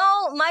 Jordan, so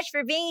much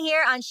for being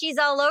here on She's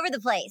All Over the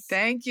Place.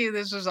 Thank you.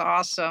 This was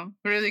awesome.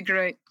 Really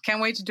great.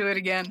 Can't wait to do it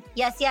again.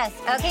 Yes.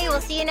 Okay,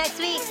 we'll see you next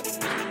week.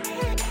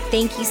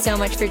 Thank you so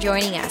much for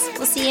joining us.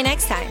 We'll see you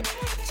next time.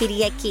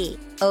 Kitty at Key.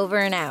 Over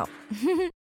and out.